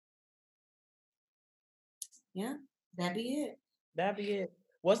tight. Yeah, that'd be it. That'd be it.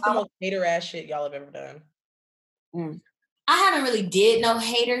 What's the most hater ass shit y'all have ever done? I haven't really did no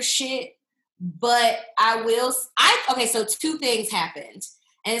hater shit, but okay, so two things happened.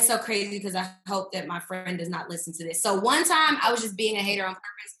 And it's so crazy because I hope that my friend does not listen to this. So one time I was just being a hater on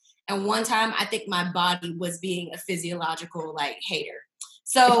purpose. And one time I think my body was being a physiological like hater.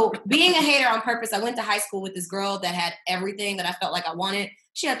 So being a hater on purpose, I went to high school with this girl that had everything that I felt like I wanted.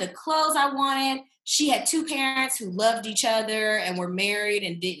 She had the clothes I wanted. She had two parents who loved each other and were married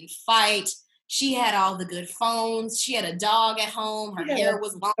and didn't fight. She had all the good phones. She had a dog at home. Her hair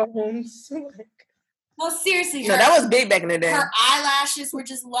was long. Well, seriously. No, that was big back in the day. Her eyelashes were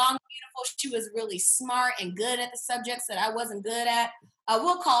just long, beautiful. She was really smart and good at the subjects that I wasn't good at.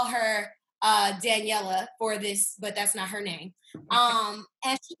 We'll call her Daniela for this, but that's not her name. And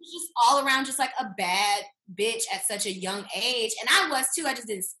she was just all around just like a bad bitch at such a young age. And I was too.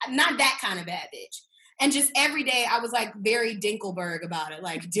 I'm not that kind of bad bitch. And just every day I was like very Dinkelberg about it.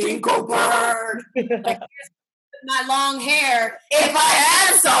 Like, Dinkelberg! Like, here's my long hair. If I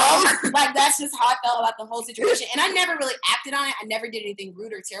had some! Like, that's just how I felt about the whole situation. And I never really acted on it. I never did anything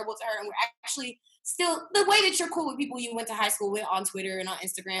rude or terrible to her. And we're actually still, the way that you're cool with people you went to high school with on Twitter and on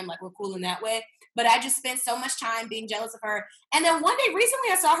Instagram, like, we're cool in that way. But I just spent so much time being jealous of her. And then one day recently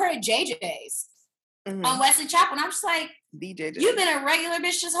I saw her at JJ's. On Wesley Chapel, and I'm just like, DJ, you've been a regular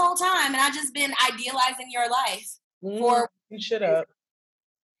bitch this whole time, and I've just been idealizing your life for shut up.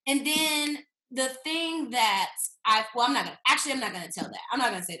 And then the thing that I'm not gonna tell that. I'm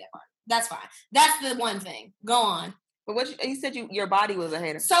not gonna say that part. That's fine. That's the one thing. Go on. But what you said, your body was a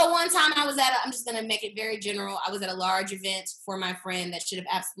hater. So one time I was I'm just gonna make it very general. I was at a large event for my friend that should have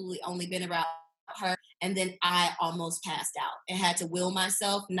absolutely only been about her, and then I almost passed out and had to will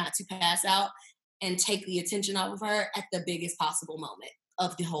myself not to pass out and take the attention off of her at the biggest possible moment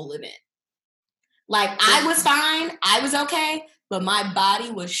of the whole event. Like, I was fine, I was okay, but my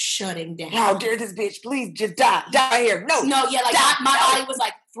body was shutting down. How dare this bitch, please just die here. No, yeah, like my body was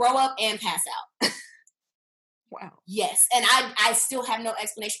like throw up and pass out. Wow. Yes, and I still have no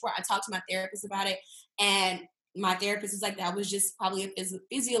explanation for it. I talked to my therapist about it, and my therapist was like, that was just probably a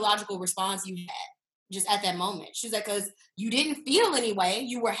physiological response you had just at that moment. She's like, because you didn't feel any way,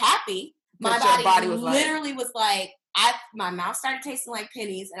 you were happy. My body was literally like, my mouth started tasting like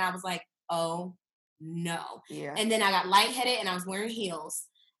pennies, and I was like, oh no. Yeah. And then I got lightheaded, and I was wearing heels,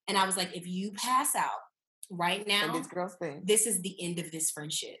 and I was like, if you pass out right now, and this girl's thing, this is the end of this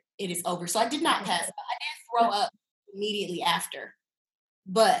friendship. It is over. So I did not pass out. I did throw up immediately after,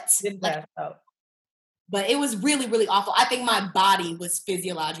 but pass out. But it was really, really awful. I think my body was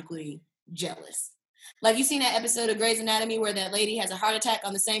physiologically jealous. Like, you seen that episode of Grey's Anatomy where that lady has a heart attack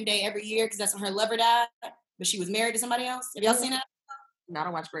on the same day every year because that's when her lover died, but she was married to somebody else? Have y'all seen that? No, I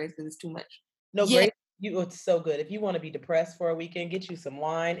don't watch Grey's because it's too much. No, yeah. Grey's, it's so good. If you want to be depressed for a weekend, get you some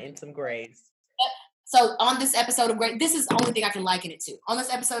wine and some Grey's. So on this episode of Grey's, this is the only thing I can liken it to. On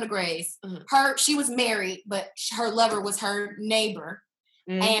this episode of Grey's, she was married, but her lover was her neighbor.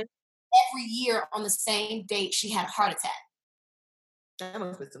 And every year on the same date, she had a heart attack. That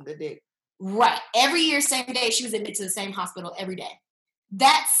must be some good dick. Right. Every year, same day, she was admitted to the same hospital every day.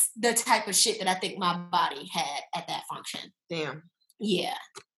 That's the type of shit that I think my body had at that function. Damn. Yeah.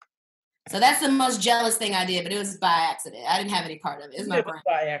 So that's the most jealous thing I did, but it was by accident. I didn't have any part of it. It was my brain.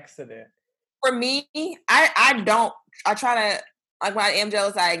 By accident. For me, I try to, like, when I am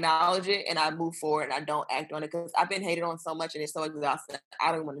jealous, I acknowledge it and I move forward and I don't act on it because I've been hated on so much and it's so exhausting.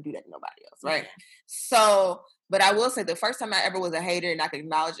 I don't want to do that to nobody else, right? Yeah. So, but I will say the first time I ever was a hater and I could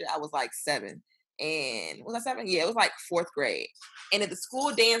acknowledge it, I was like 7. And was I 7? Yeah, it was like 4th grade. And at the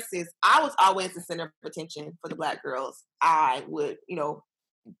school dances, I was always the center of attention for the Black girls. I would,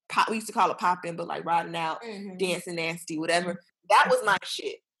 we used to call it popping, but like riding out, dancing nasty, whatever. That was my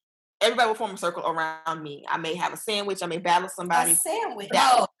shit. Everybody would form a circle around me. I may have a sandwich. I may battle somebody. A sandwich?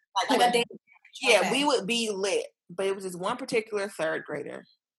 No. Like a dance. Yeah, okay. We would be lit. But it was this one particular 3rd grader.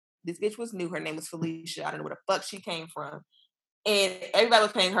 This bitch was new. Her name was Felicia. I don't know where the fuck she came from. And everybody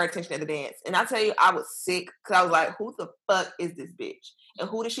was paying her attention at the dance. And I tell you, I was sick because I was like, who the fuck is this bitch? And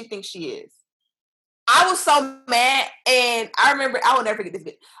who does she think she is? I was so mad. And I remember, I will never forget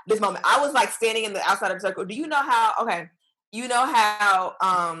this moment. I was like standing in the outside of the circle. Do you know how, you know how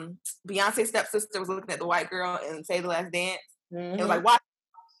Beyonce's stepsister was looking at the white girl and Say the Last Dance? Mm-hmm. It was like, watch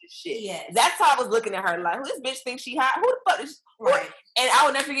this shit. Yes. That's how I was looking at her, like, who this bitch thinks she hot? Who the fuck is she? Right. And I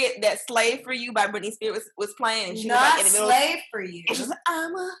will never forget that Slave for You by Britney Spears was playing. And she was like in the middle Slave for You. And she was like,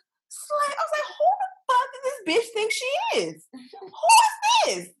 I'm a slave. I was like, who the fuck does this bitch think she is? Who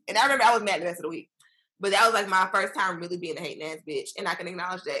is this? And I remember I was mad the rest of the week. But that was like my first time really being a hating ass bitch. And I can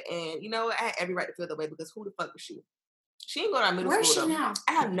acknowledge that. And you know what? I had every right to feel that way because who the fuck was she? She didn't go to our middle school. Where's she now?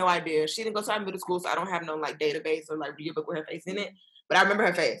 I have no idea. She didn't go to our middle school, so I don't have no like database or like yearbook with her face in it. But I remember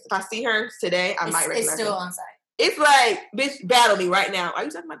her face. If I see her today, I might recognize her. It's still on site. It's like, bitch, battle me right now. Are you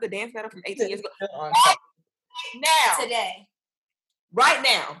talking about the dance battle from 18 years ago? Right now. Today. Right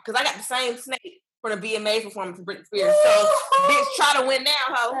now. Because I got the same snake from the BMA performance from Britney Spears. So, bitch, try to win now,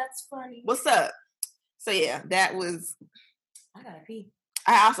 ho. That's funny. What's up? So, yeah, that was... I gotta pee.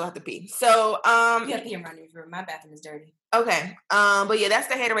 I also have to pee. So, you gotta pee in my room. My bathroom is dirty. Okay. But yeah, that's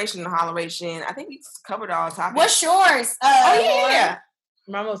the hateration and holleration. I think we covered all topics. What's yours? Yeah.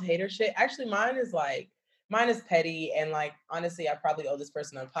 My most hater shit. Actually, mine is petty, and like honestly, I probably owe this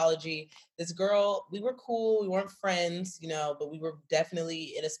person an apology. This girl, we were cool, we weren't friends, you know, but we were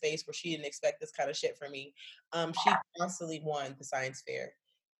definitely in a space where she didn't expect this kind of shit from me. She constantly won the science fair.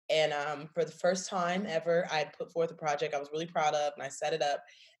 And for the first time ever, I put forth a project I was really proud of, and I set it up.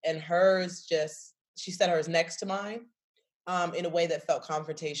 And she set hers next to mine in a way that felt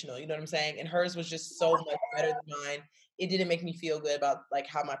confrontational. You know what I'm saying? And hers was just so much better than mine. It didn't make me feel good about like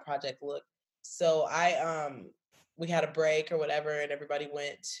how my project looked. So we had a break or whatever, and everybody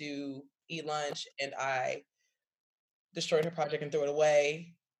went to eat lunch, and I destroyed her project and threw it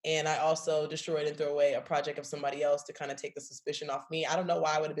away. And I also destroyed and threw away a project of somebody else to kind of take the suspicion off me. I don't know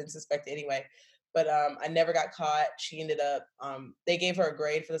why I would have been suspected anyway, but I never got caught. She ended up, they gave her a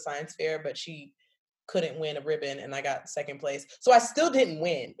grade for the science fair, but she couldn't win a ribbon, and I got second place. So I still didn't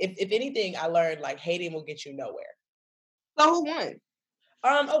win. If anything, I learned like hating will get you nowhere. So who won?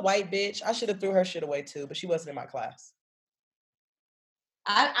 A white bitch. I should have threw her shit away too, but she wasn't in my class.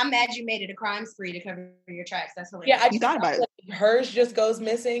 I'm mad you made it a crime spree to cover your tracks. That's hilarious. Yeah, you thought about it. If hers just goes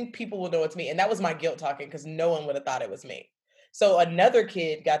missing, people will know it's me. And that was my guilt talking because no one would have thought it was me. So another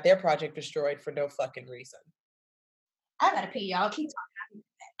kid got their project destroyed for no fucking reason. I gotta pee, y'all. Keep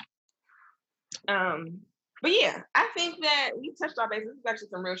talking. But yeah, I think that we touched our base. This is actually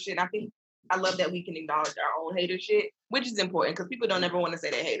some real shit. I love that we can acknowledge our own hater shit, which is important because people don't ever want to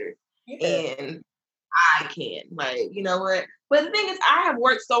say they're haters. Yeah. And I can. Like, you know what? But the thing is, I have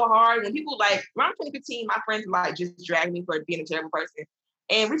worked so hard. When people like, around 2015, my friends like just dragged me for being a terrible person.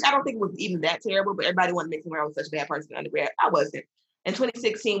 And which I don't think was even that terrible, but everybody wanted to make me where I was such a bad person in undergrad. I wasn't. And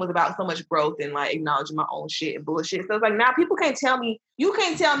 2016 was about so much growth and like acknowledging my own shit and bullshit. So it's like, now people can't tell me, you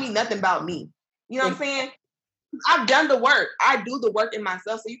can't tell me nothing about me. You know what I'm saying? I've done the work. I do the work in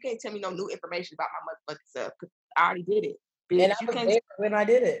myself. So you can't tell me no new information about my motherfucking self because I already did it. Bitch. And I was there when I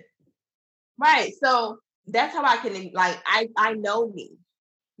did it. Right. So that's how I can, like, I know me.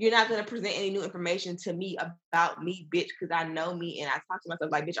 You're not going to present any new information to me about me, bitch, because I know me. And I talk to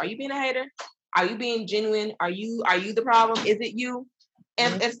myself like, bitch, are you being a hater? Are you being genuine? Are you the problem? Is it you?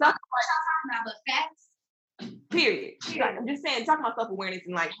 And stuff like that. But facts. Period. Like, I'm just saying, talking about self-awareness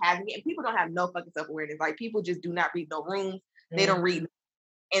and like having it. And people don't have no fucking self-awareness. Like, people just do not read no rooms. They don't read.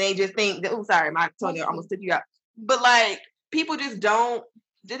 And they just think that, oh, sorry, my Tonya almost took you out. But like, people just don't.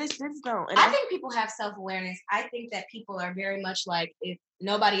 This don't. And I think people have self-awareness. I think that people are very much like, if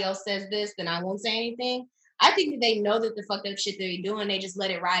nobody else says this, then I won't say anything. I think that they know that the fucked up shit they're doing, they just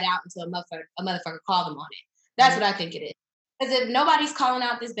let it ride out until a motherfucker call them on it. That's what I think it is. Because if nobody's calling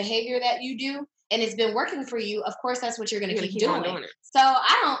out this behavior that you do and it's been working for you, of course that's what you're gonna keep doing. So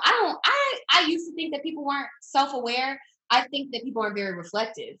I used to think that people weren't self-aware. I think that people are very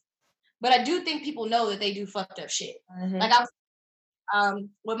reflective. But I do think people know that they do fucked up shit. Mm-hmm. Like I was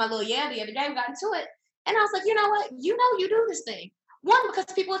with my little the other day, we got into it. And I was like, you know what? You know you do this thing. One, because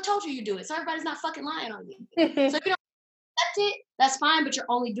people have told you do it. So everybody's not fucking lying on you. So if you don't accept it, that's fine, but you're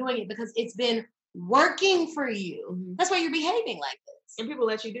only doing it because it's been working for you. Mm-hmm. That's why you're behaving like this. And people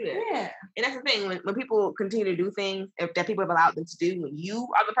let you do that. Yeah. And that's the thing. When people continue to do things that people have allowed them to do, when you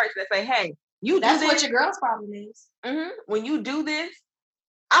are the person that say, hey, that's do this. What your girl's problem is. Mm-hmm. When you do this,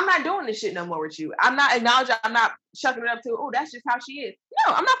 I'm not doing this shit no more with you. I'm not acknowledging, I'm not chucking it up to, oh, that's just how she is.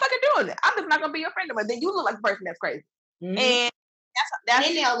 No, I'm not fucking doing it. I'm just not going to be your friend no more. Then you look like a person that's crazy. Mm-hmm. And And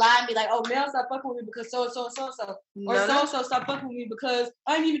then they'll lie and be like, "Oh, Mel stopped fucking with me because so and so and so and so, or so and so stopped fucking with me because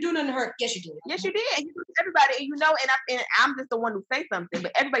I didn't even do nothing to her." Yes, you did. Yes, you did. Everybody, and I'm just the one who say something,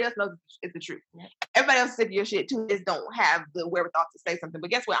 but everybody else knows it's the truth. Yeah. Everybody else sick of your shit too. Just don't have the wherewithal to say something. But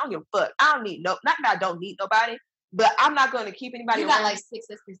guess what? I don't give a fuck. I don't need not that I don't need nobody, but I'm not going to keep anybody. You got like 6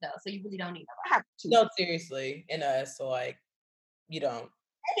 sisters though, so you really don't need nobody. I have 2. No, seriously, in us, so like, you don't.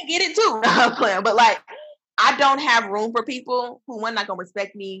 I can get it too. But like, I don't have room for people who not gonna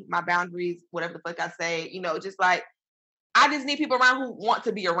respect me, my boundaries, whatever the fuck I say. Just like I just need people around who want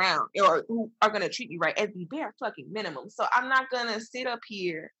to be around or who are gonna treat me right at the bare fucking minimum. So I'm not gonna sit up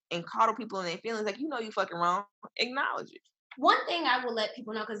here and coddle people in their feelings like you fucking wrong. Acknowledge it. One thing I will let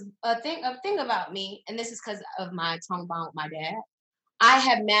people know, because a thing about me, and this is because of my trauma bond with my dad, I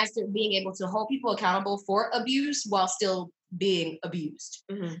have mastered being able to hold people accountable for abuse while still being abused.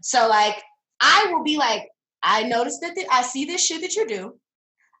 Mm-hmm. So like I will be like, I noticed that I see this shit that you do.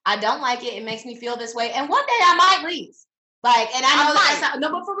 I don't like it. It makes me feel this way. And one day I might leave. Like, and I know that's not,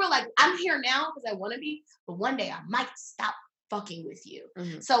 no, but for real, like I'm here now because I want to be, but one day I might stop fucking with you.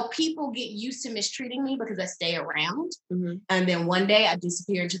 Mm-hmm. So people get used to mistreating me because I stay around. Mm-hmm. And then one day I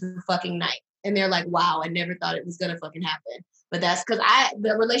disappear into the fucking night. And they're like, wow, I never thought it was going to fucking happen. But that's because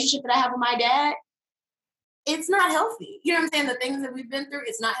the relationship that I have with my dad, it's not healthy. You know what I'm saying? The things that we've been through,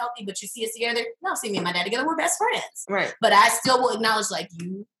 it's not healthy, but you see us together. You don't see me and my dad together. We're best friends. Right. But I still will acknowledge, like,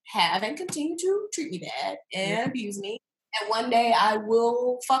 you have and continue to treat me bad and abuse me. And one day I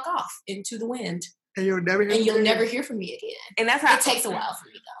will fuck off into the wind. And you'll never hear from me again. And that's how it takes a while for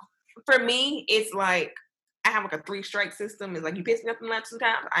me, though. For me, it's like, I have like a 3-strike system. It's like, you piss me off the last 2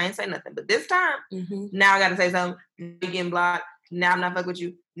 times, I ain't say nothing. But this time, now I got to say something. You're getting blocked. Now I'm not fucking with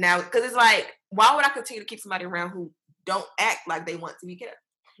you. Now, because it's like, why would I continue to keep somebody around who don't act like they want to be kept?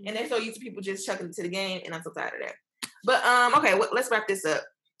 And they're so used to people just chucking into the game, and I'm so tired of that. But okay, let's wrap this up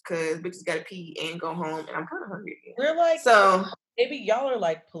because bitches gotta pee and go home, and I'm kind of hungry again. We're like, so maybe y'all are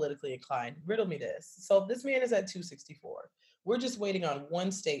like politically inclined. Riddle me this. So this man is at 264. We're just waiting on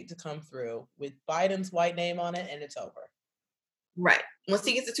one state to come through with Biden's white name on it, and it's over. Right. Once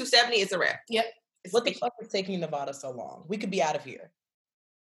he gets to 270, it's a wrap. Yep. What the fuck is taking Nevada so long? We could be out of here.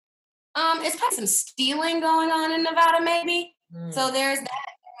 It's probably some stealing going on in Nevada, maybe. So there's that.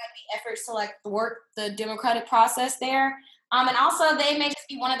 There might be efforts to like thwart the democratic process there. And also they may just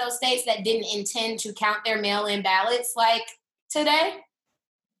be one of those states that didn't intend to count their mail-in ballots like today.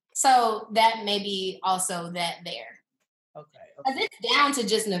 So that may be also that there. Okay. It's down to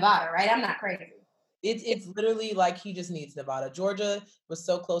just Nevada, right? I'm not crazy. It's literally like he just needs Nevada. Georgia was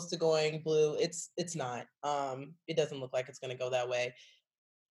so close to going blue. It's not. It doesn't look like it's gonna go that way.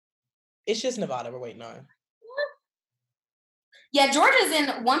 It's just Nevada we're waiting on. Yeah, Georgia's in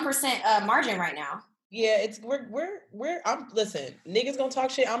 1% margin right now. Yeah, listen, niggas gonna talk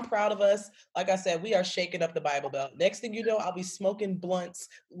shit. I'm proud of us. Like I said, we are shaking up the Bible Belt. Next thing you know, I'll be smoking blunts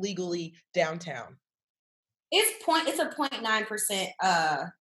legally downtown. It's a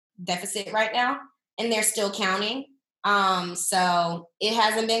 0.9% deficit right now. And they're still counting. So it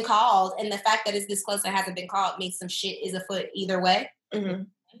hasn't been called. And the fact that it's this close and hasn't been called means some shit is afoot either way. Mm-hmm.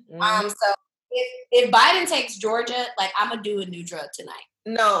 So if Biden takes Georgia, like I'm gonna do a new drug tonight.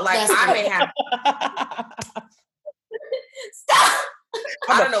 No, like I may have. Stop.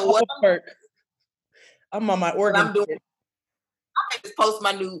 I don't know what I'm on my organ. I'm doing. I just post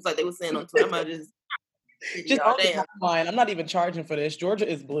my news like they were saying on Twitter. I'm gonna just mine. I'm not even charging for this. Georgia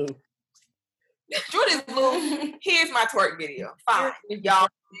is blue. Jordan's blue. Here's my twerk video. Fine, y'all.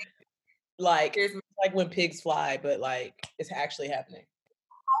 Like when pigs fly, but like it's actually happening.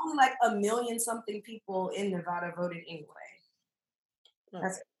 Only like 1 million something people in Nevada voted anyway. I'm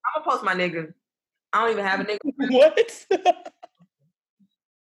gonna post my nigga. I don't even have a nigga. What?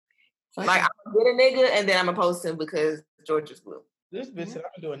 Like I'm gonna get a nigga and then I'm gonna post him because Georgia's blue. This bitch said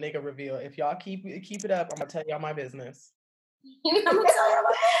I'm gonna do a nigga reveal. If y'all keep it up, I'm gonna tell y'all my business. I'm gonna tell y'all my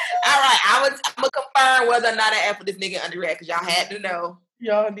business. All right, I'm gonna confirm whether or not I asked for this nigga undergrad because y'all had to know.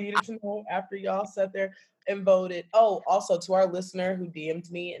 Y'all needed to know after y'all sat there and voted. Oh, also to our listener who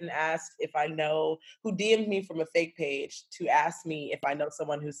DM'd me and asked if I know, who DM'd me from a fake page to ask me if I know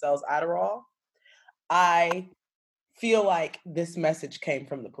someone who sells Adderall. I feel like this message came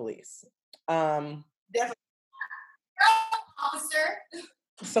from the police. Definitely. Officer.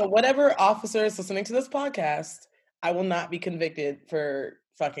 So whatever officer is listening to this podcast, I will not be convicted for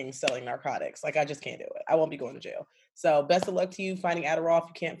fucking selling narcotics. Like I just can't do it. I won't be going to jail. So best of luck to you finding Adderall. If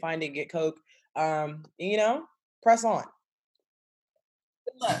you can't find it, get Coke. Press on.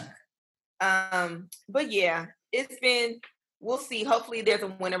 Good luck. But yeah, we'll see. Hopefully there's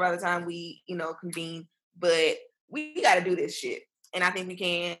a winner by the time we, convene. But we got to do this shit. and I think we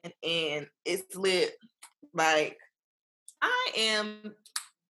can, and it's lit. Like, I am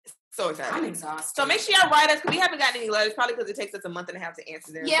so excited. I'm exhausted. So make sure y'all write us, because we haven't gotten any letters, probably because it takes us a month and a half to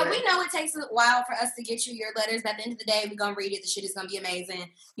answer them. Yeah, we know it takes a while for us to get you your letters, but at the end of the day, we're going to read it. The shit is going to be amazing.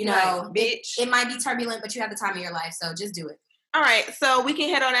 You know, right, bitch. It might be turbulent, but you have the time of your life, so just do it. All right, so we can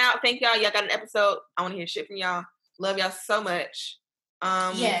head on out. Thank y'all. Y'all got an episode. I want to hear shit from y'all. Love y'all so much.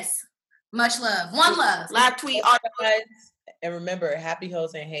 Yes. Much love. One love. Live tweet all guys. And remember, happy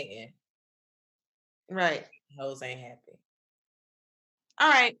hoes ain't hating. Right. Hoes ain't happy. All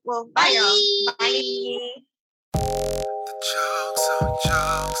right. Well, bye y'all. Bye. The jokes on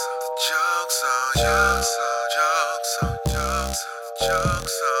jokes, the jokes on jokes on jokes on jokes on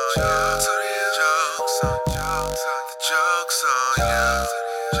jokes on jokes on jokes on jokes on the jokes on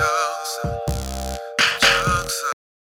jokes on